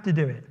don't have to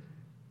do it,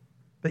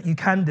 but you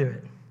can do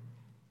it.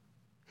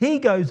 He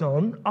goes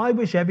on, I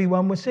wish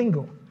everyone was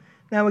single.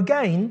 Now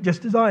again,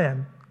 just as I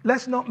am,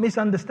 let's not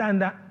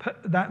misunderstand that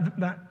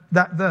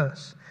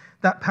verse,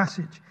 that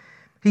passage.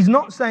 He's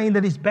not saying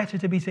that it's better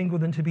to be single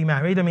than to be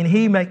married. I mean,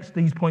 he makes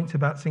these points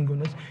about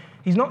singleness.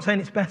 He's not saying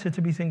it's better to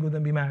be single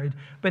than be married,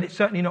 but it's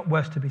certainly not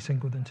worse to be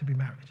single than to be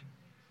married.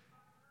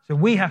 So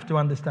we have to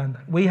understand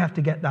that. We have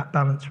to get that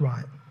balance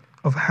right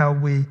of how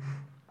we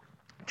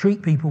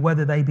treat people,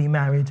 whether they be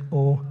married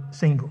or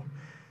single.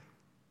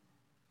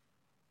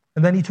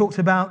 And then he talks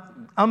about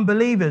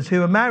unbelievers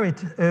who are married.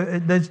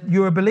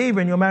 You're a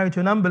believer and you're married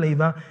to an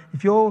unbeliever.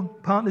 If your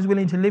partner's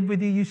willing to live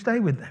with you, you stay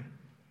with them.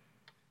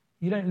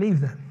 You don't leave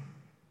them.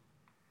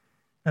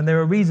 And there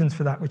are reasons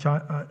for that, which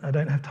I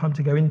don't have time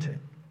to go into.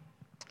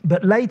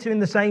 But later in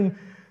the same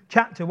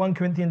chapter, 1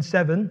 Corinthians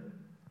 7,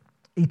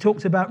 he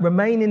talks about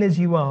remaining as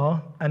you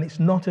are, and it's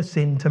not a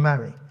sin to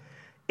marry.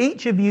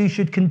 Each of you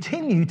should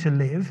continue to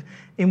live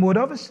in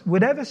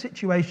whatever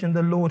situation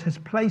the Lord has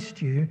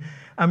placed you,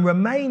 and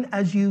remain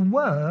as you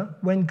were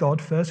when God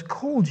first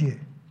called you.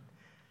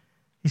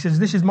 He says,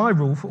 this is my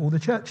rule for all the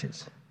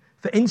churches.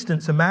 For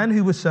instance, a man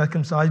who was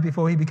circumcised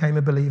before he became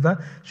a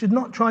believer should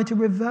not try to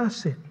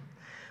reverse it.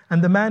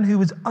 And the man who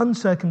was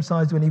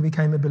uncircumcised when he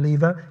became a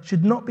believer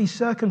should not be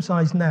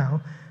circumcised now,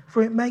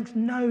 for it makes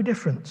no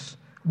difference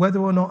whether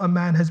or not a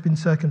man has been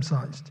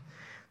circumcised.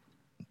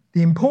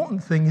 The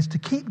important thing is to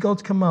keep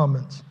God's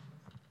commandments.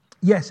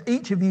 Yes,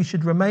 each of you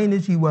should remain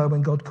as you were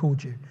when God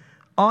called you.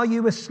 Are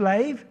you a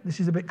slave? This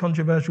is a bit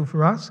controversial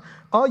for us.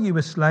 Are you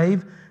a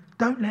slave?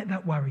 Don't let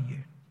that worry you.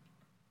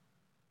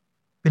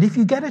 But if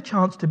you get a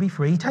chance to be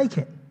free, take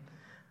it.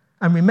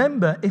 And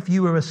remember, if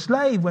you were a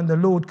slave when the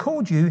Lord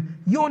called you,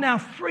 you're now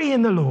free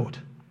in the Lord.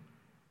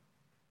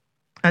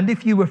 And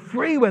if you were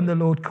free when the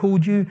Lord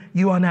called you,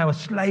 you are now a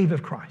slave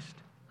of Christ.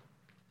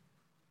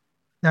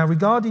 Now,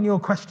 regarding your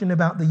question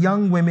about the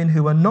young women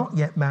who are not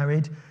yet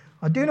married,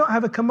 I do not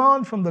have a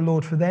command from the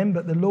Lord for them,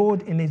 but the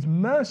Lord in his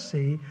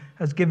mercy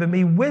has given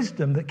me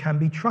wisdom that can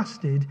be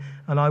trusted,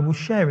 and I will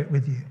share it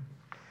with you.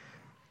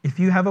 If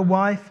you have a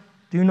wife,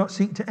 do not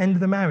seek to end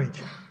the marriage.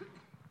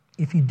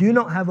 If you do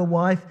not have a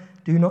wife,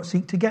 do not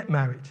seek to get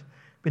married.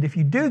 But if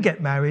you do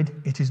get married,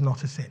 it is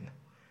not a sin.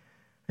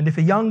 And if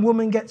a young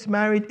woman gets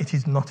married, it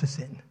is not a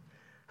sin.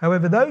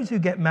 However, those who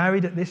get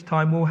married at this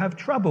time will have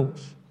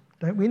troubles.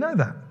 Don't we know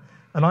that?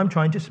 And I'm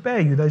trying to spare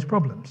you those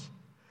problems.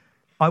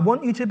 I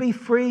want you to be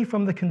free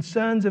from the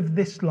concerns of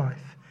this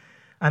life.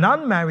 An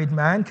unmarried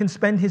man can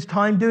spend his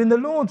time doing the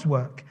Lord's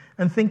work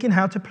and thinking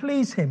how to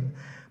please him.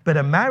 But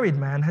a married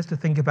man has to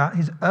think about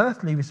his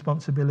earthly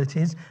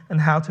responsibilities and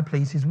how to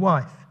please his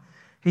wife.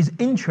 His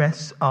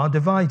interests are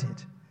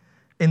divided.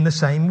 In the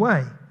same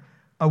way,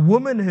 a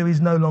woman who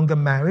is no longer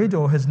married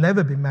or has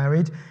never been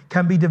married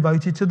can be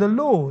devoted to the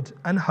Lord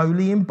and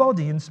holy in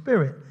body and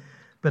spirit.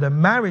 But a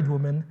married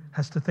woman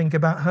has to think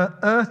about her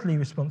earthly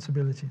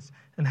responsibilities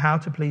and how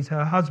to please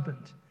her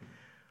husband.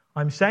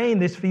 I'm saying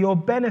this for your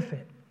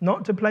benefit,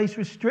 not to place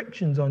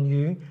restrictions on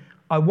you.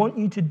 I want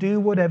you to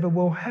do whatever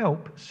will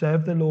help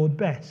serve the Lord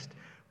best,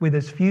 with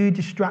as few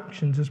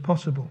distractions as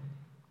possible.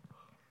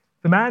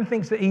 If a man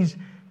thinks that he's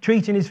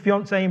treating his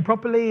fiancée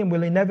improperly and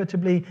will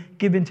inevitably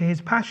give in to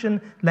his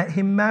passion, let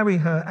him marry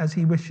her as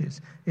he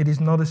wishes. It is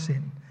not a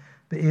sin.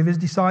 But if he has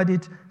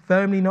decided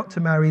firmly not to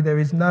marry, there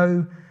is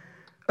no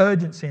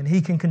urgency and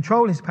he can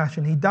control his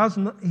passion. He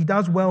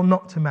does well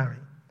not to marry.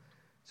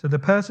 So the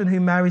person who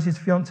marries his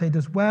fiancée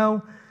does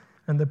well,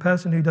 and the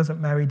person who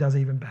doesn't marry does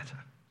even better.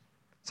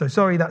 So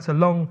sorry, that's a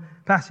long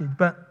passage,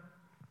 but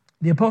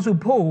the Apostle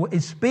Paul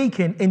is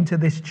speaking into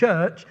this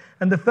church,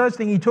 and the first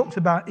thing he talks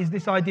about is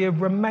this idea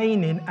of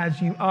remaining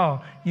as you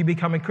are. You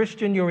become a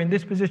Christian, you're in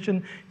this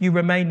position, you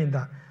remain in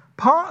that.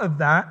 part of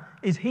that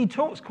is he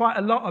talks quite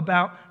a lot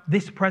about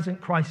this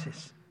present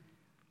crisis.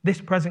 This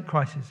present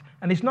crisis.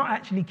 And it's not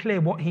actually clear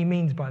what he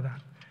means by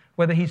that.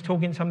 Whether he's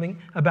talking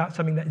about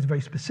something that is very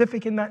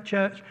specific in that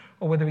church,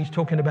 or whether he's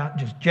talking about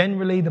just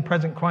generally the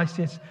present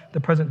crisis, the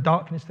present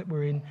darkness that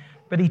we're in.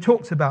 But he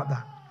talks about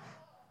that.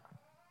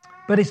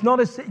 But it's not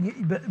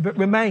but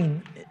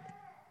remain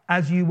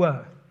as you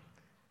were.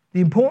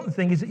 The important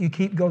thing is that you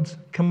keep God's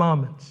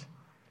commandments.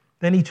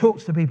 Then he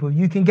talks to people.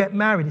 You can get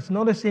married. It's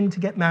not a sin to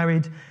get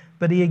married,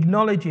 but he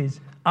acknowledges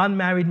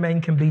unmarried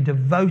men can be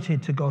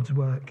devoted to God's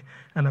work,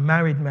 and a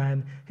married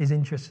man, his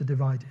interests are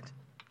divided.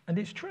 And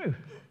it's true.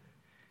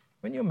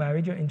 When you're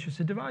married, your interests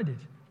are divided.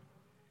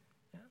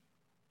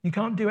 You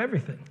can't do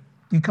everything.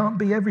 You can't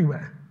be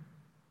everywhere.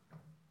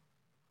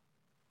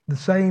 The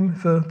same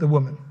for the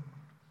woman.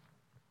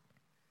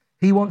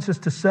 He wants us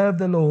to serve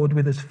the Lord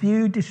with as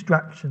few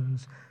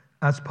distractions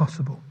as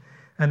possible.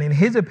 And in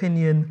his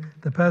opinion,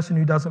 the person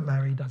who doesn't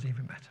marry does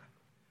even better.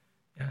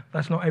 Yeah,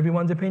 that's not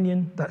everyone's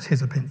opinion. That's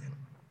his opinion.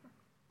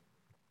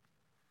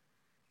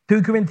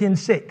 2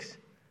 Corinthians 6.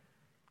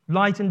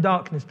 Light and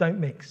darkness don't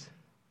mix.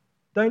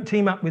 Don't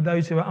team up with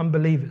those who are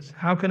unbelievers.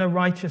 How can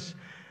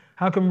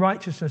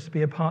righteousness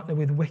be a partner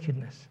with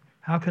wickedness?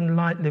 How can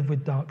light live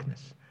with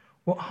darkness?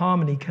 What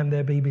harmony can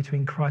there be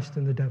between Christ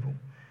and the devil?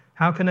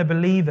 How can a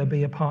believer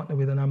be a partner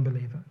with an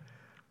unbeliever?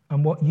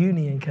 And what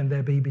union can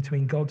there be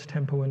between God's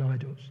temple and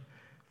idols?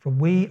 For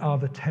we are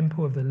the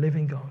temple of the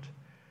living God.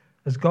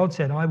 As God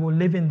said, I will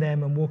live in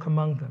them and walk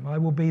among them. I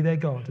will be their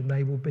God and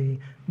they will be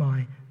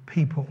my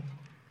people.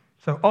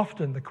 So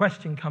often the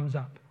question comes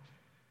up,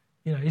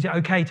 is it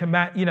okay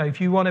to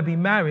if you want to be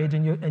married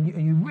and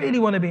you really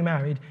want to be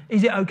married,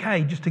 is it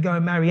okay just to go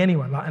and marry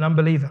anyone like an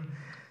unbeliever?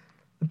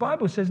 The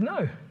Bible says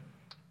no.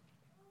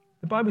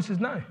 The Bible says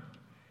no.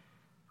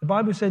 The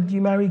Bible said you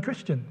marry a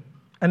Christian.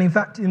 And in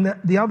fact, in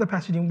the other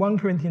passage in 1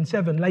 Corinthians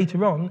 7,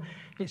 later on,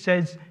 it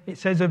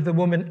says of the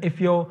woman, if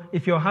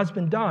your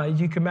husband dies,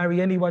 you can marry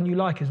anyone you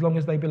like as long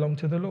as they belong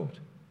to the Lord.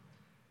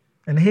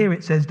 And here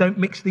it says, don't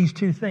mix these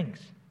two things.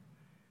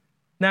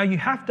 Now, you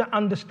have to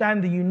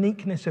understand the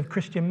uniqueness of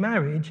Christian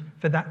marriage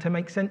for that to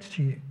make sense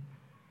to you.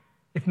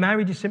 If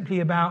marriage is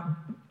simply about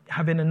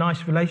having a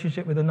nice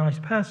relationship with a nice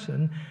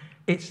person,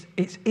 it's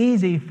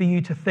easy for you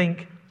to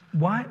think,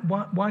 why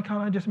can't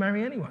I just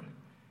marry anyone?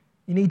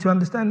 You need to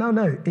understand,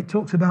 no, it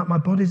talks about my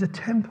body's a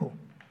temple.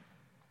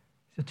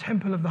 It's a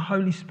temple of the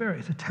Holy Spirit.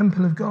 It's a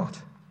temple of God.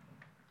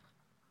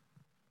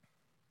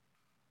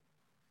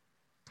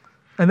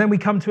 And then we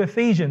come to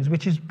Ephesians,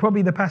 which is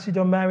probably the passage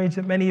on marriage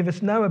that many of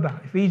us know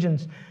about.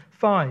 Ephesians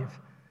 5,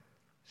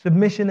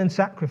 submission and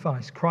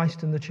sacrifice,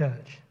 Christ and the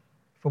church.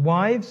 For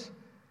wives,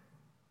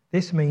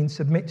 this means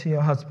submit to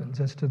your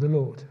husbands as to the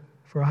Lord.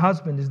 For a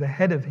husband is the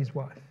head of his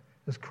wife,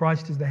 as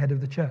Christ is the head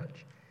of the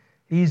church.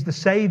 He is the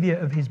saviour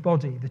of his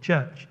body, the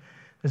church.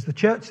 As the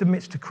church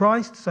submits to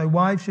Christ, so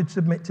wives should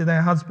submit to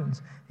their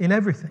husbands in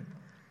everything.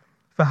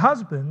 For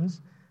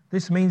husbands,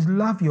 this means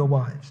love your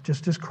wives,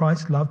 just as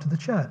Christ loved the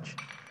church.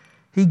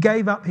 He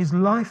gave up his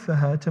life for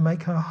her to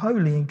make her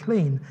holy and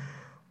clean,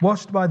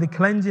 washed by the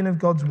cleansing of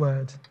God's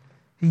word.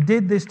 He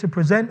did this to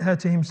present her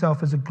to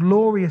himself as a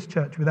glorious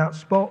church without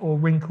spot or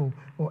wrinkle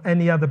or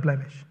any other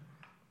blemish.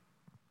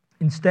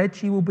 Instead,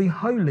 she will be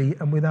holy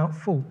and without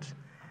fault.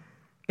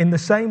 In the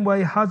same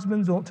way,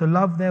 husbands ought to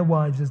love their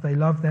wives as they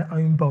love their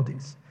own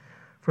bodies.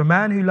 For a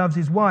man who loves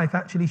his wife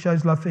actually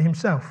shows love for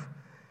himself.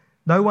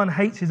 No one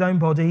hates his own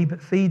body,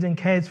 but feeds and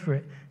cares for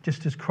it,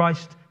 just as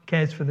Christ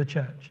cares for the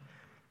church.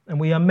 And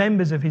we are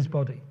members of his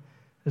body.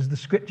 As the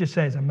scripture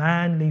says, a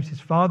man leaves his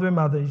father and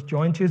mother, is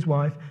joined to his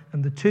wife,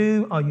 and the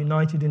two are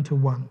united into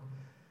one.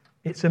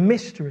 It's a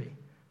mystery,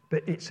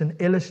 but it's an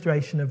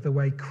illustration of the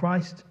way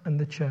Christ and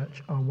the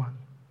church are one.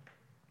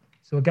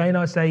 So again,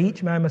 I say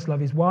each man must love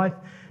his wife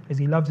as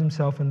he loves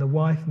himself, and the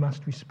wife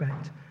must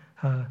respect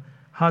her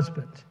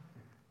husband.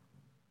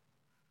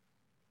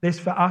 This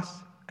for us,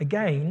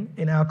 again,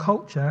 in our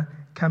culture,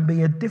 can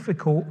be a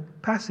difficult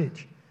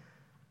passage.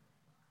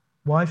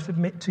 Wives,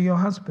 submit to your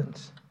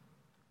husbands.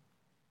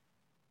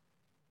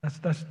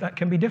 That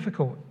can be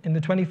difficult. In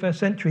the 21st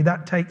century,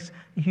 that takes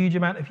a huge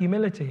amount of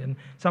humility. And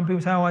some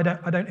people say, I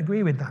don't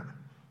agree with that.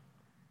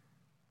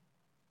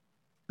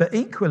 But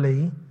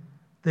equally,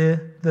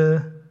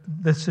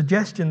 the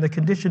suggestion, the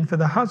condition for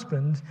the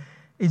husband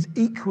is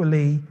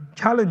equally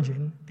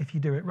challenging if you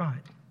do it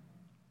right.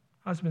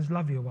 Husbands,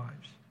 love your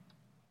wives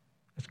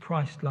as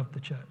Christ loved the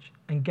church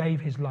and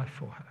gave his life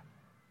for her.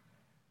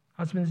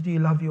 Husbands, do you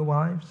love your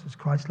wives as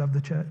Christ loved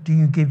the church? Do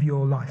you give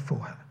your life for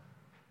her?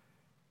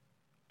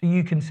 Do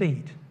you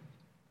concede?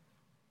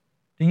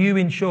 Do you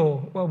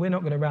ensure, well, we're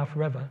not going to row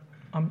forever.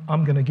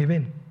 I'm going to give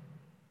in.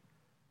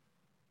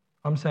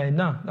 I'm saying,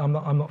 no, I'm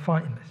not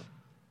fighting this.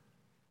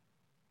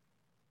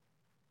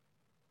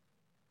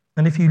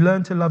 And if you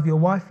learn to love your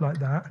wife like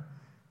that,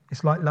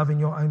 it's like loving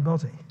your own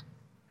body.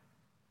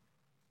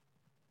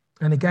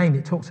 And again,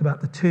 it talks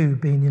about the two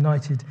being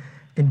united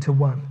into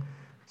one.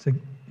 So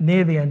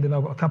near the end, and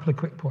I've got a couple of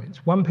quick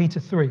points. 1 Peter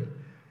 3,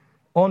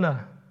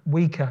 honour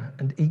weaker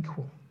and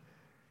equal.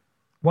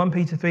 1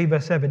 Peter 3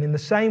 verse 7, in the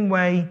same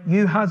way,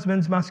 you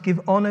husbands must give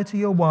honor to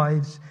your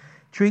wives.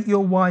 Treat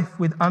your wife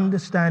with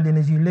understanding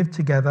as you live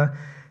together.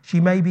 She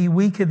may be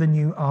weaker than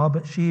you are,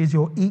 but she is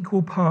your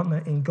equal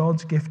partner in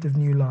God's gift of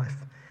new life.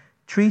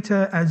 Treat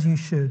her as you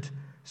should,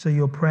 so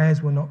your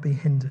prayers will not be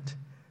hindered.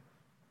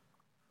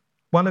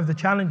 One of the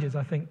challenges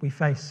I think we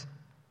face,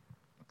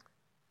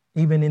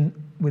 even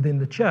within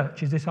the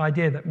church, is this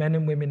idea that men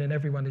and women and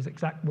everyone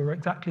we're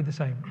exactly the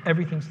same.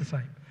 Everything's the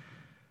same.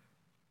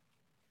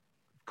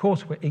 Of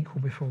course, we're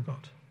equal before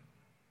God,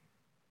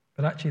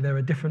 but actually there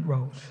are different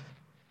roles.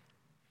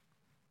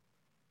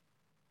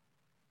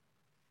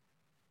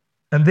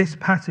 And this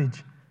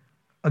passage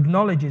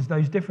acknowledges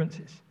those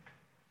differences.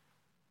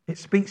 It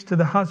speaks to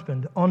the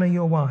husband, honor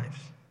your wives,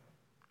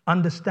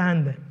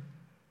 understand them.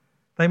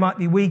 They might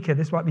be weaker.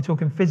 This might be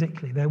talking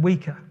physically. They're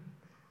weaker.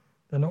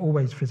 They're not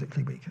always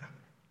physically weaker.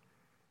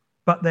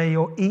 But they're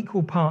your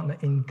equal partner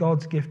in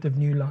God's gift of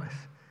new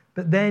life.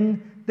 But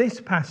then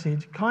this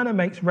passage kind of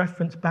makes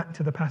reference back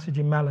to the passage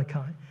in Malachi.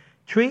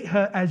 Treat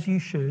her as you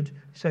should,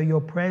 so your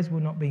prayers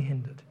will not be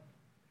hindered.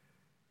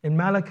 In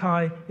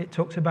Malachi, it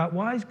talks about,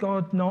 why is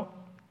God not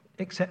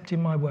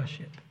accepting my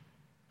worship?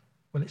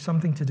 Well, it's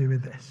something to do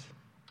with this.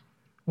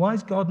 Why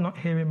is God not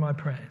hearing my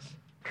prayers?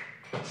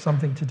 It's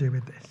something to do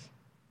with this.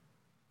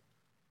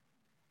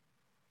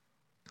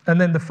 And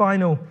then the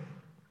final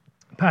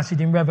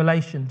passage in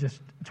Revelation,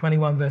 just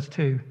 21 verse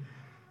 2,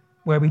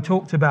 where we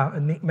talked about,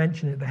 and Nick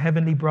mentioned it, the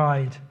heavenly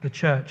bride, the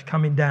church,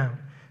 coming down.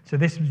 So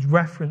this was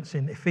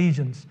referencing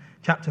Ephesians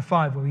chapter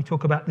 5, where we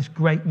talk about this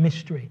great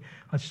mystery.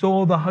 I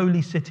saw the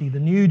holy city, the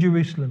new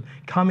Jerusalem,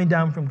 coming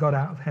down from God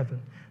out of heaven,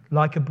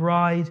 like a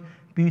bride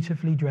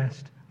beautifully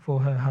dressed for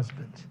her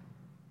husband.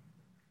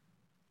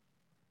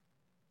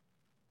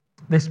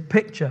 This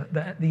picture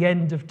that at the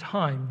end of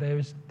time,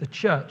 the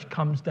church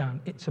comes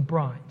down. It's a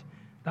bride.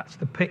 That's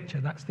the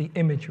picture. That's the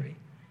imagery.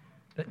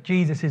 That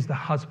Jesus is the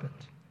husband.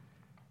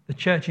 The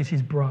church is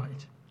his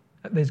bride.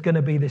 That there's going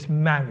to be this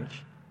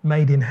marriage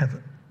made in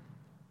heaven.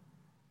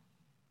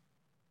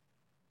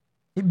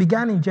 It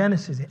began in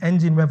Genesis. It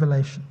ends in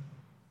Revelation.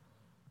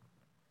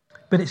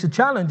 But it's a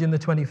challenge in the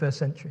 21st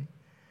century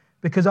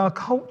because our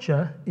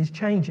culture is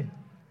changing.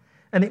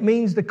 And it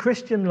means the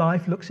Christian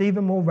life looks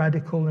even more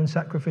radical and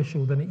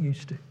sacrificial than it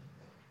used to.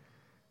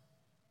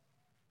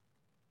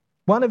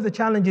 One of the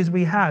challenges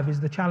we have is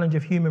the challenge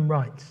of human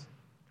rights.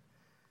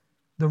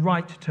 The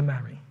right to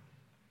marry.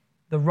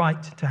 The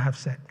right to have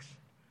sex.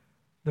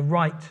 The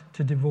right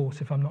to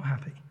divorce if I'm not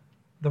happy.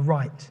 The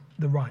right.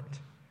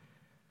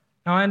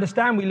 Now, I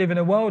understand we live in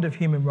a world of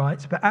human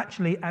rights, but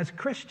actually, as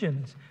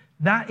Christians,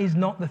 that is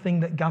not the thing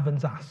that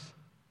governs us.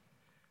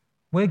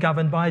 We're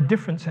governed by a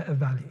different set of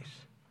values.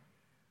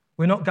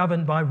 We're not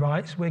governed by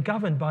rights, we're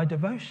governed by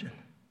devotion.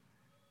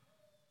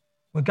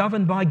 We're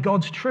governed by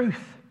God's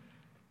truth.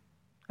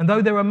 And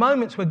though there are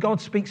moments where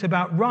God speaks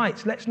about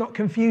rights, let's not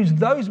confuse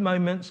those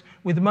moments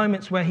with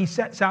moments where he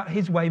sets out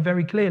his way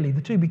very clearly.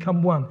 The two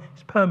become one.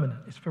 It's permanent.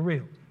 It's for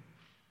real.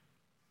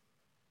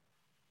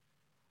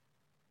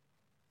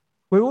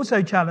 We're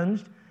also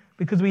challenged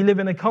because we live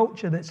in a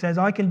culture that says,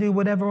 I can do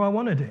whatever I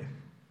want to do.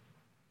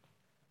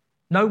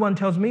 No one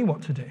tells me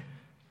what to do.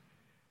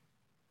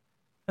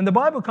 And the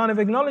Bible kind of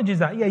acknowledges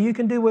that. Yeah, you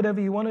can do whatever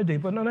you want to do,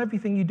 but not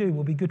everything you do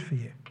will be good for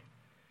you.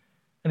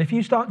 And if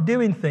you start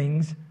doing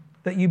things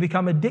that you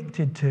become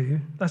addicted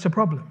to, that's a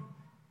problem.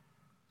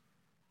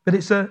 But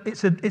it's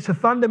a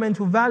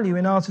fundamental value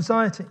in our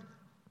society.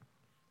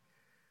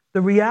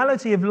 The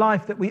reality of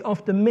life that we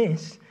often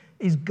miss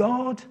is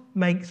God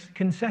makes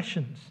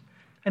concessions.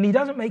 And he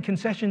doesn't make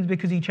concessions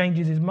because he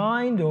changes his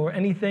mind or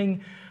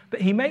anything,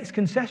 but he makes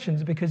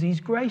concessions because he's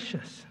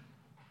gracious.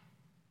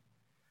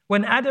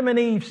 When Adam and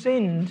Eve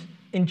sinned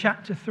in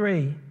chapter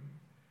 3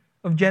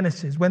 of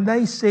Genesis, when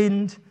they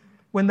sinned,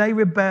 when they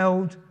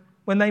rebelled,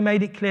 when they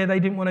made it clear they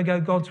didn't want to go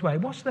God's way,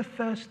 what's the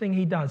first thing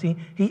he does?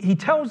 He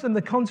tells them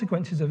the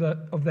consequences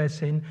of their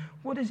sin.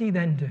 What does he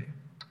then do?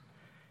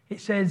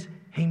 It says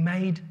he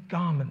made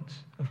garments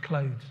of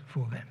clothes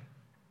for them.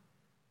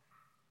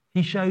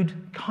 He showed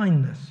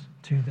kindness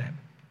to them.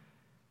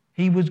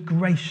 He was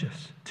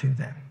gracious to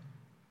them.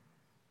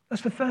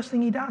 That's the first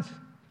thing he does.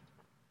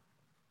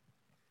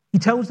 He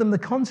tells them the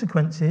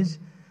consequences,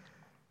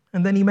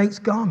 and then he makes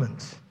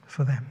garments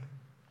for them.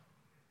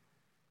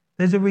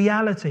 There's a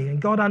reality,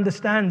 and God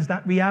understands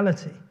that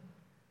reality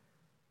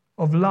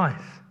of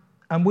life.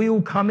 And we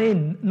all come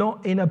in,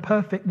 not in a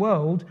perfect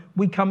world,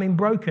 we come in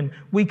broken.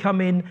 We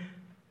come in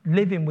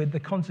living with the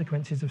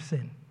consequences of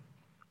sin.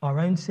 Our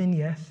own sin,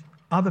 yes.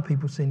 Other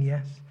people's sin,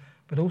 yes.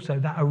 But also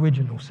that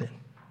original sin.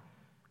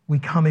 We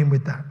come in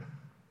with that.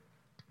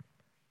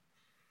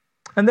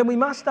 And then we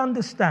must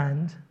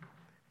understand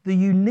the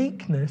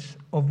uniqueness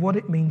of what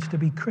it means to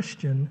be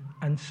Christian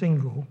and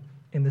single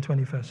in the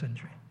 21st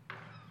century.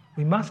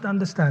 We must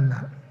understand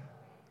that.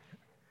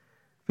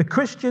 For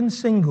Christian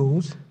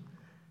singles,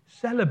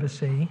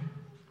 celibacy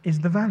is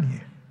the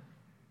value.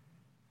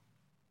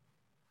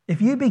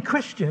 If you be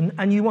Christian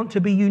and you want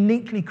to be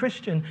uniquely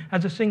Christian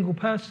as a single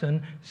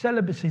person,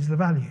 celibacy is the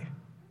value.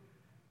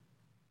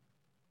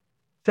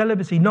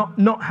 Celibacy,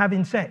 not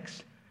having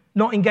sex,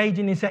 not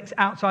engaging in sex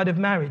outside of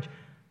marriage.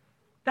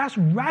 That's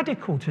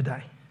radical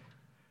today.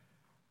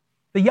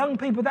 The young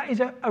people, that is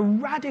a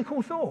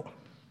radical thought.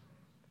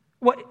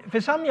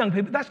 For some young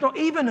people, that's not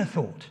even a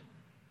thought.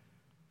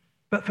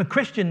 But for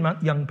Christian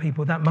young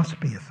people, that must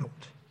be a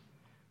thought.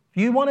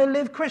 If you want to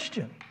live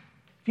Christian,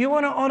 if you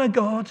want to honor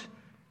God,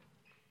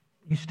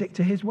 you stick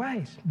to his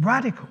ways.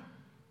 Radical.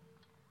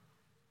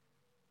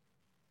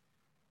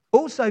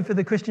 Also for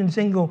the Christian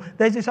single,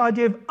 there's this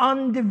idea of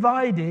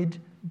undivided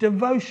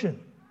devotion.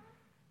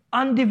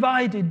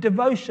 Undivided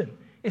devotion.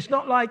 It's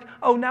not like,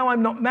 oh, now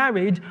I'm not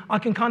married, I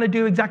can kind of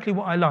do exactly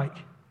what I like.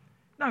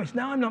 No, it's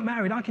now I'm not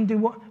married, I can do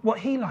what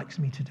he likes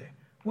me to do.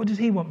 What does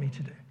he want me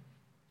to do?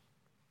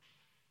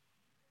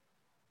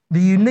 The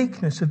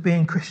uniqueness of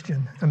being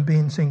Christian and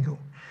being single.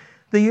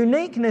 The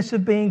uniqueness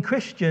of being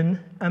Christian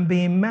and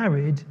being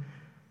married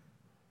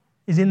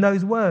is in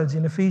those words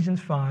in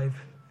Ephesians 5.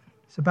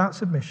 It's about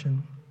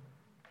submission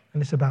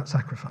and it's about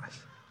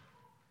sacrifice.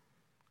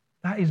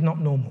 That is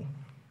not normal.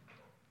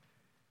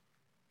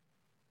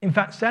 In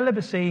fact,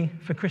 celibacy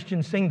for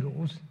Christian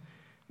singles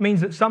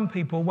means that some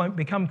people won't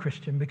become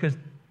Christian because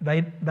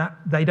they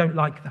don't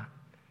like that.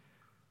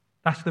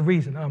 That's the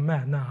reason. Oh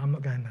man, no, I'm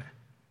not going there.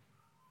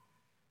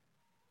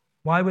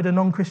 Why would a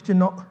non-Christian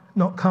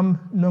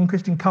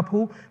non-Christian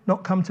couple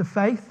not come to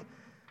faith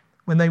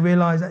when they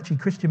realise actually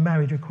Christian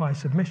marriage requires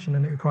submission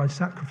and it requires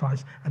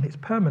sacrifice and it's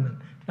permanent?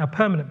 Now,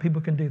 permanent,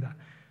 people can do that.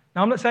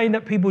 Now, I'm not saying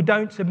that people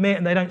don't submit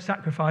and they don't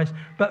sacrifice,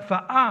 but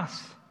for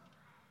us,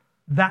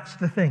 that's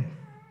the thing.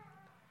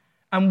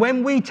 And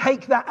when we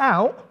take that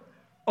out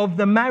of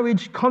the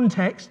marriage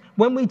context,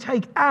 when we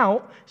take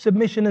out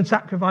submission and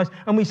sacrifice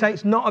and we say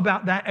it's not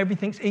about that,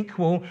 everything's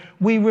equal,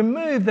 we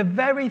remove the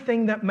very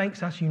thing that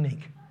makes us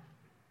unique.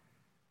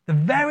 The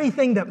very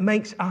thing that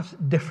makes us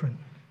different.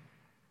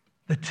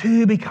 The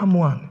two become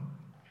one.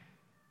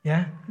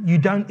 Yeah?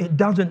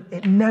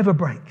 It never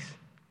breaks.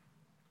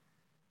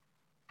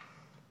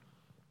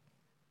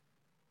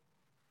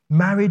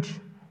 Marriage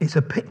is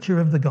a picture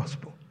of the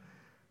gospel,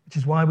 which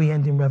is why we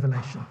end in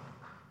Revelation.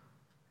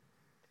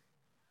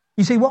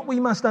 You see, what we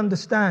must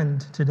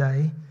understand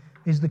today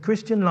is the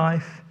Christian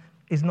life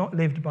is not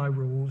lived by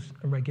rules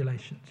and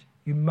regulations.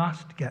 You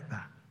must get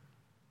that.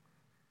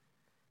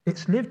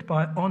 It's lived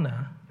by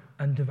honor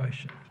and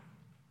devotion.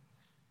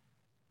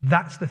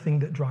 That's the thing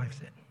that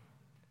drives it.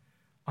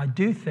 I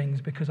do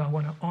things because I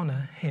want to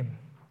honor him.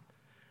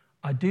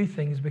 I do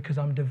things because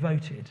I'm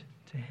devoted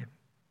to him.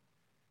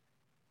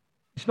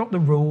 It's not the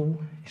rule.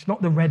 It's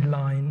not the red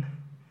line.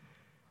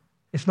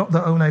 It's not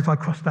that, oh no, if I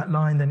cross that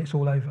line, then it's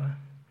all over.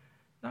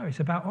 No,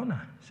 it's about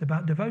honor. It's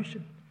about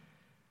devotion.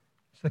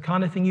 It's the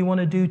kind of thing you want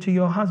to do to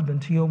your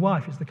husband, to your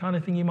wife. It's the kind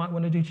of thing you might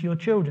want to do to your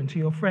children, to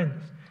your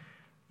friends.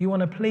 You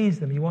want to please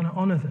them. You want to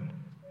honor them.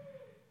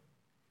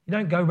 You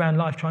don't go around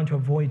life trying to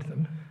avoid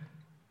them.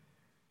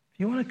 If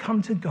you want to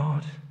come to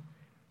God,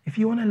 if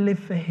you want to live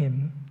for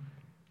him,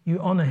 you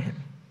honor him.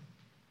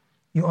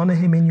 You honor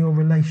him in your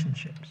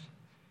relationships.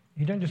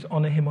 You don't just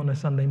honor him on a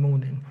Sunday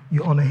morning.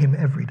 You honor him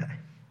every day.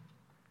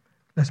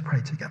 Let's pray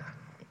together.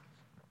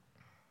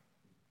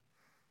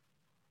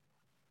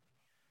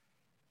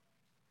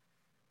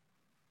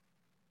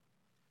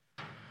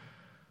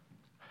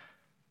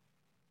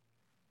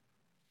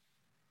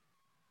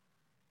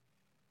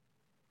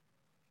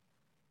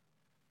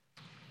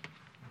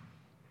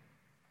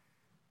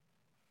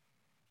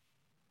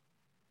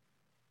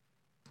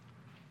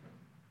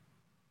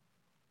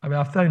 I mean,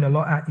 I've thrown a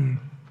lot at you.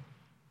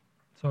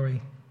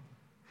 Sorry.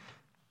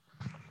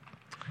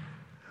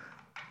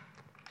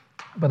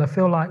 But I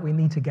feel like we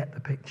need to get the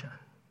picture.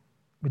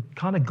 We've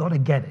kind of got to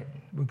get it.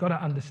 We've got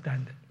to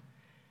understand it.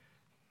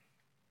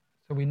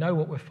 So we know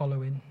what we're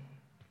following.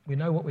 We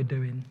know what we're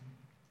doing.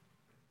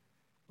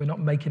 We're not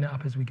making it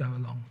up as we go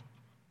along.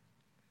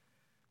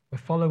 We're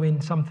following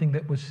something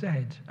that was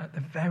said at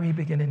the very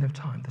beginning of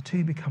time. The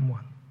two become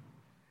one.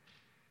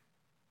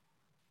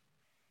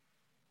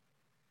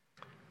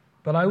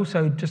 But I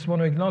also just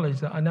want to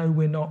acknowledge that I know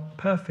we're not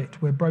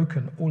perfect. We're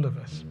broken, all of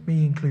us,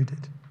 me included.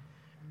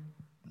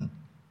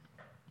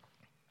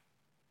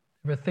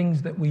 There are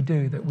things that we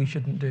do that we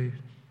shouldn't do.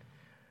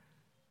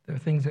 There are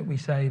things that we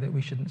say that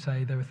we shouldn't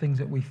say. There are things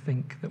that we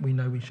think that we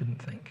know we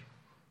shouldn't think.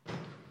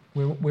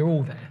 We're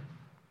all there.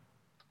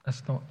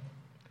 That's not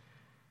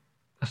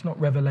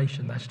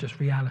revelation, that's just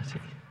reality.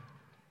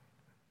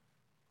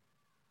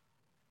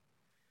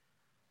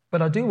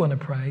 But I do want to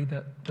pray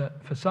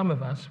that for some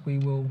of us, we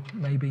will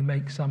maybe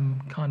make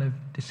some kind of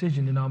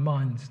decision in our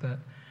minds that,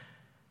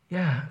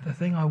 yeah, the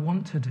thing I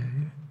want to do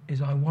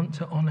is I want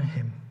to honor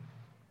him.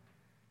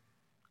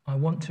 I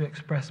want to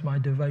express my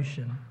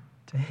devotion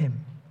to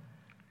him.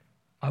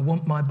 I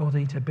want my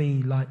body to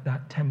be like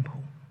that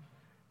temple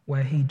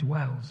where he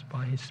dwells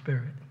by his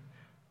Spirit.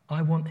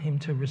 I want him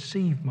to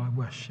receive my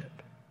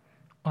worship.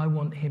 I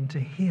want him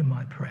to hear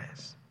my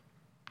prayers.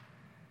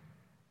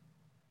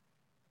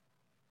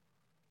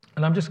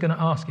 And I'm just going to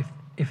ask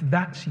if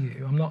that's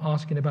you. I'm not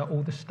asking about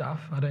all the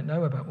stuff. I don't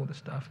know about all the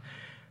stuff.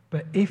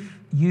 But if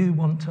you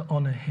want to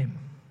honor him,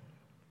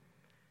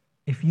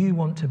 if you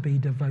want to be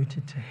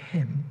devoted to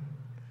him,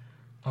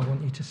 I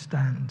want you to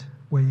stand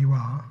where you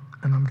are,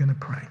 and I'm going to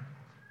pray.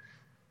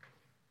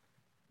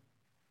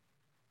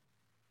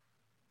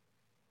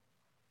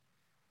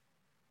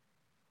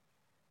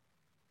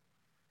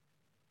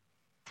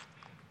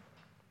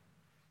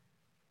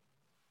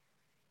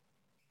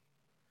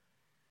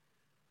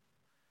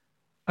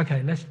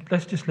 Okay,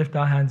 let's just lift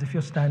our hands. If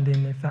you're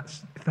standing, if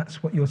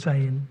that's what you're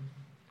saying,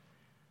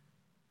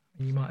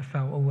 you might have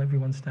felt, oh,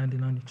 everyone's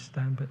standing, I need to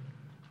stand, but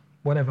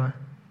whatever,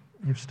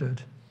 you've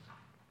stood.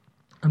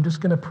 I'm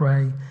just going to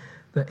pray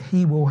that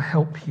he will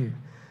help you.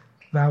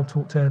 Val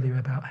talked earlier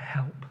about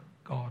help.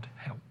 God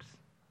helps.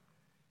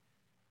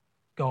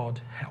 God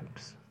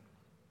helps.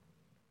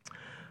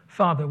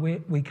 Father,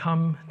 we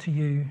come to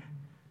you.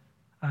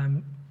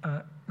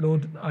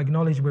 Lord, I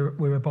acknowledge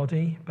we're a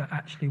body, but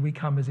actually we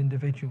come as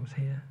individuals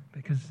here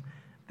because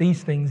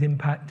these things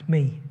impact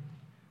me.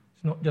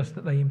 It's not just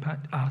that they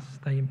impact us,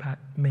 they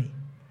impact me.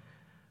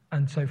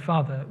 And so,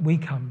 Father, we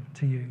come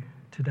to you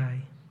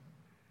today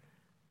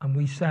and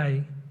we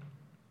say,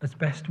 as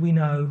best we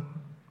know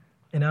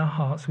in our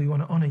hearts, we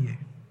want to honour you.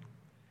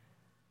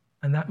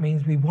 And that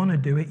means we want to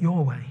do it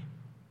your way.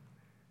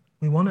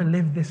 We want to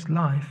live this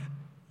life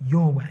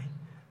your way.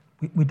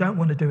 We don't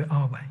want to do it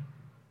our way.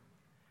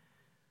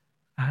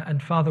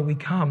 And Father, we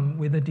come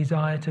with a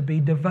desire to be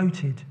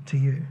devoted to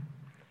you,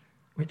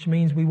 which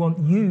means we want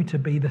you to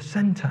be the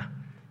centre,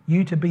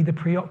 you to be the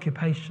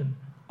preoccupation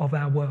of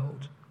our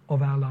world,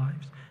 of our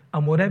lives.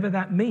 And whatever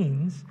that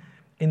means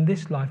in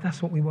this life,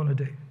 that's what we want to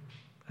do.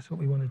 That's what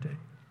we want to do.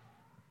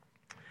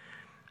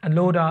 And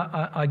Lord,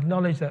 I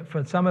acknowledge that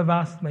for some of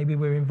us, maybe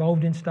we're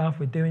involved in stuff,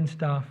 we're doing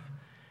stuff.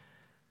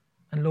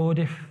 And Lord,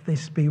 if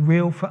this be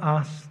real for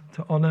us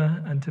to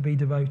honour and to be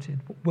devoted,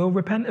 we'll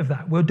repent of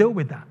that. We'll deal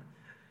with that.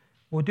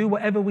 We'll do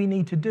whatever we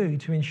need to do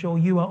to ensure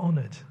you are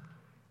honoured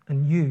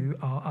and you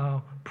are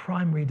our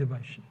primary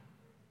devotion.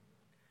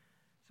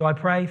 So I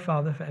pray,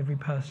 Father, for every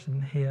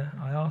person here.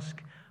 I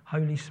ask,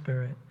 Holy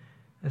Spirit,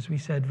 as we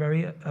said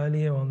very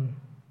early on,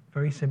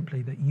 very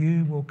simply, that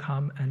you will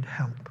come and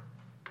help.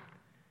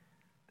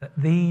 That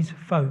these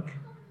folk,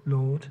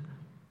 Lord,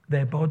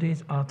 their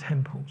bodies are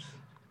temples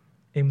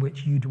in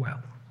which you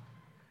dwell.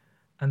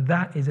 And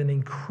that is an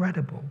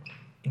incredible,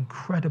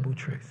 incredible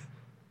truth.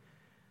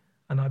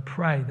 And I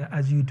pray that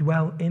as you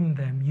dwell in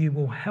them, you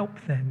will help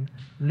them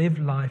live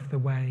life the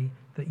way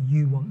that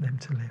you want them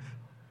to live.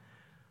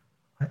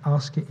 I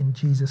ask it in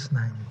Jesus'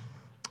 name.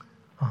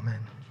 Amen.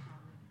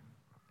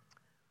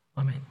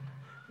 Amen.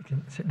 You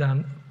can sit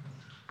down.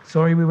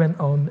 Sorry we went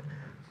on.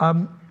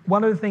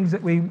 One of the things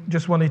that we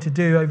just wanted to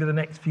do over the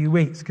next few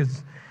weeks,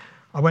 because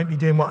I won't be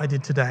doing what I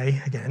did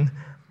today again,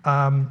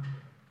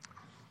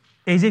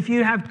 is if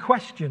you have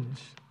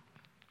questions,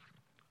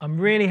 I'm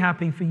really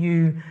happy for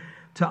you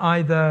to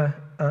either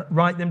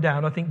write them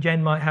down. I think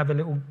Jen might have a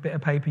little bit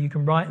of paper. You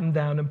can write them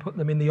down and put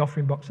them in the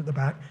offering box at the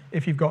back.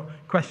 If you've got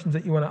questions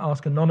that you want to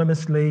ask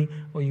anonymously,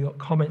 or you've got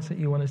comments that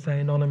you want to say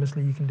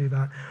anonymously, you can do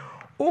that.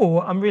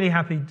 Or I'm really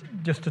happy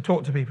just to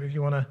talk to people. If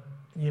you want to,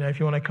 if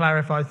you want to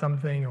clarify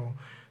something or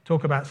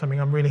talk about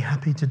something, I'm really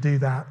happy to do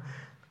that.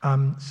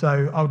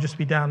 So I'll just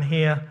be down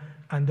here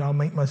and I'll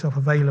make myself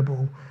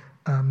available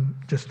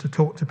just to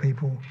talk to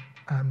people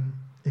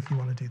if you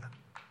want to do that.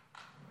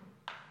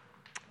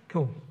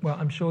 Cool. Well,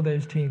 I'm sure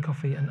there's tea and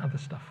coffee and other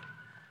stuff.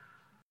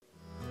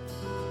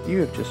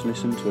 You have just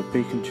listened to a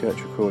Beacon Church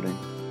recording.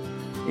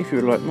 If you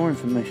would like more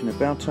information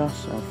about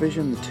us, our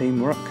vision, the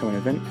team or upcoming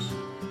events,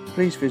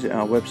 please visit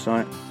our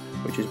website,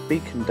 which is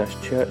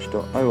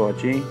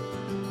beacon-church.org. You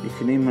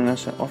can email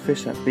us at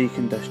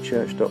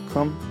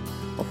office@beacon-church.com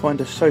or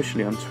find us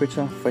socially on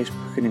Twitter,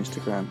 Facebook and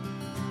Instagram.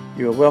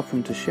 You are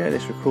welcome to share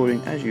this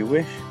recording as you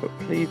wish, but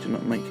please do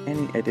not make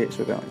any edits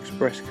without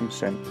express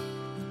consent.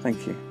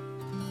 Thank you.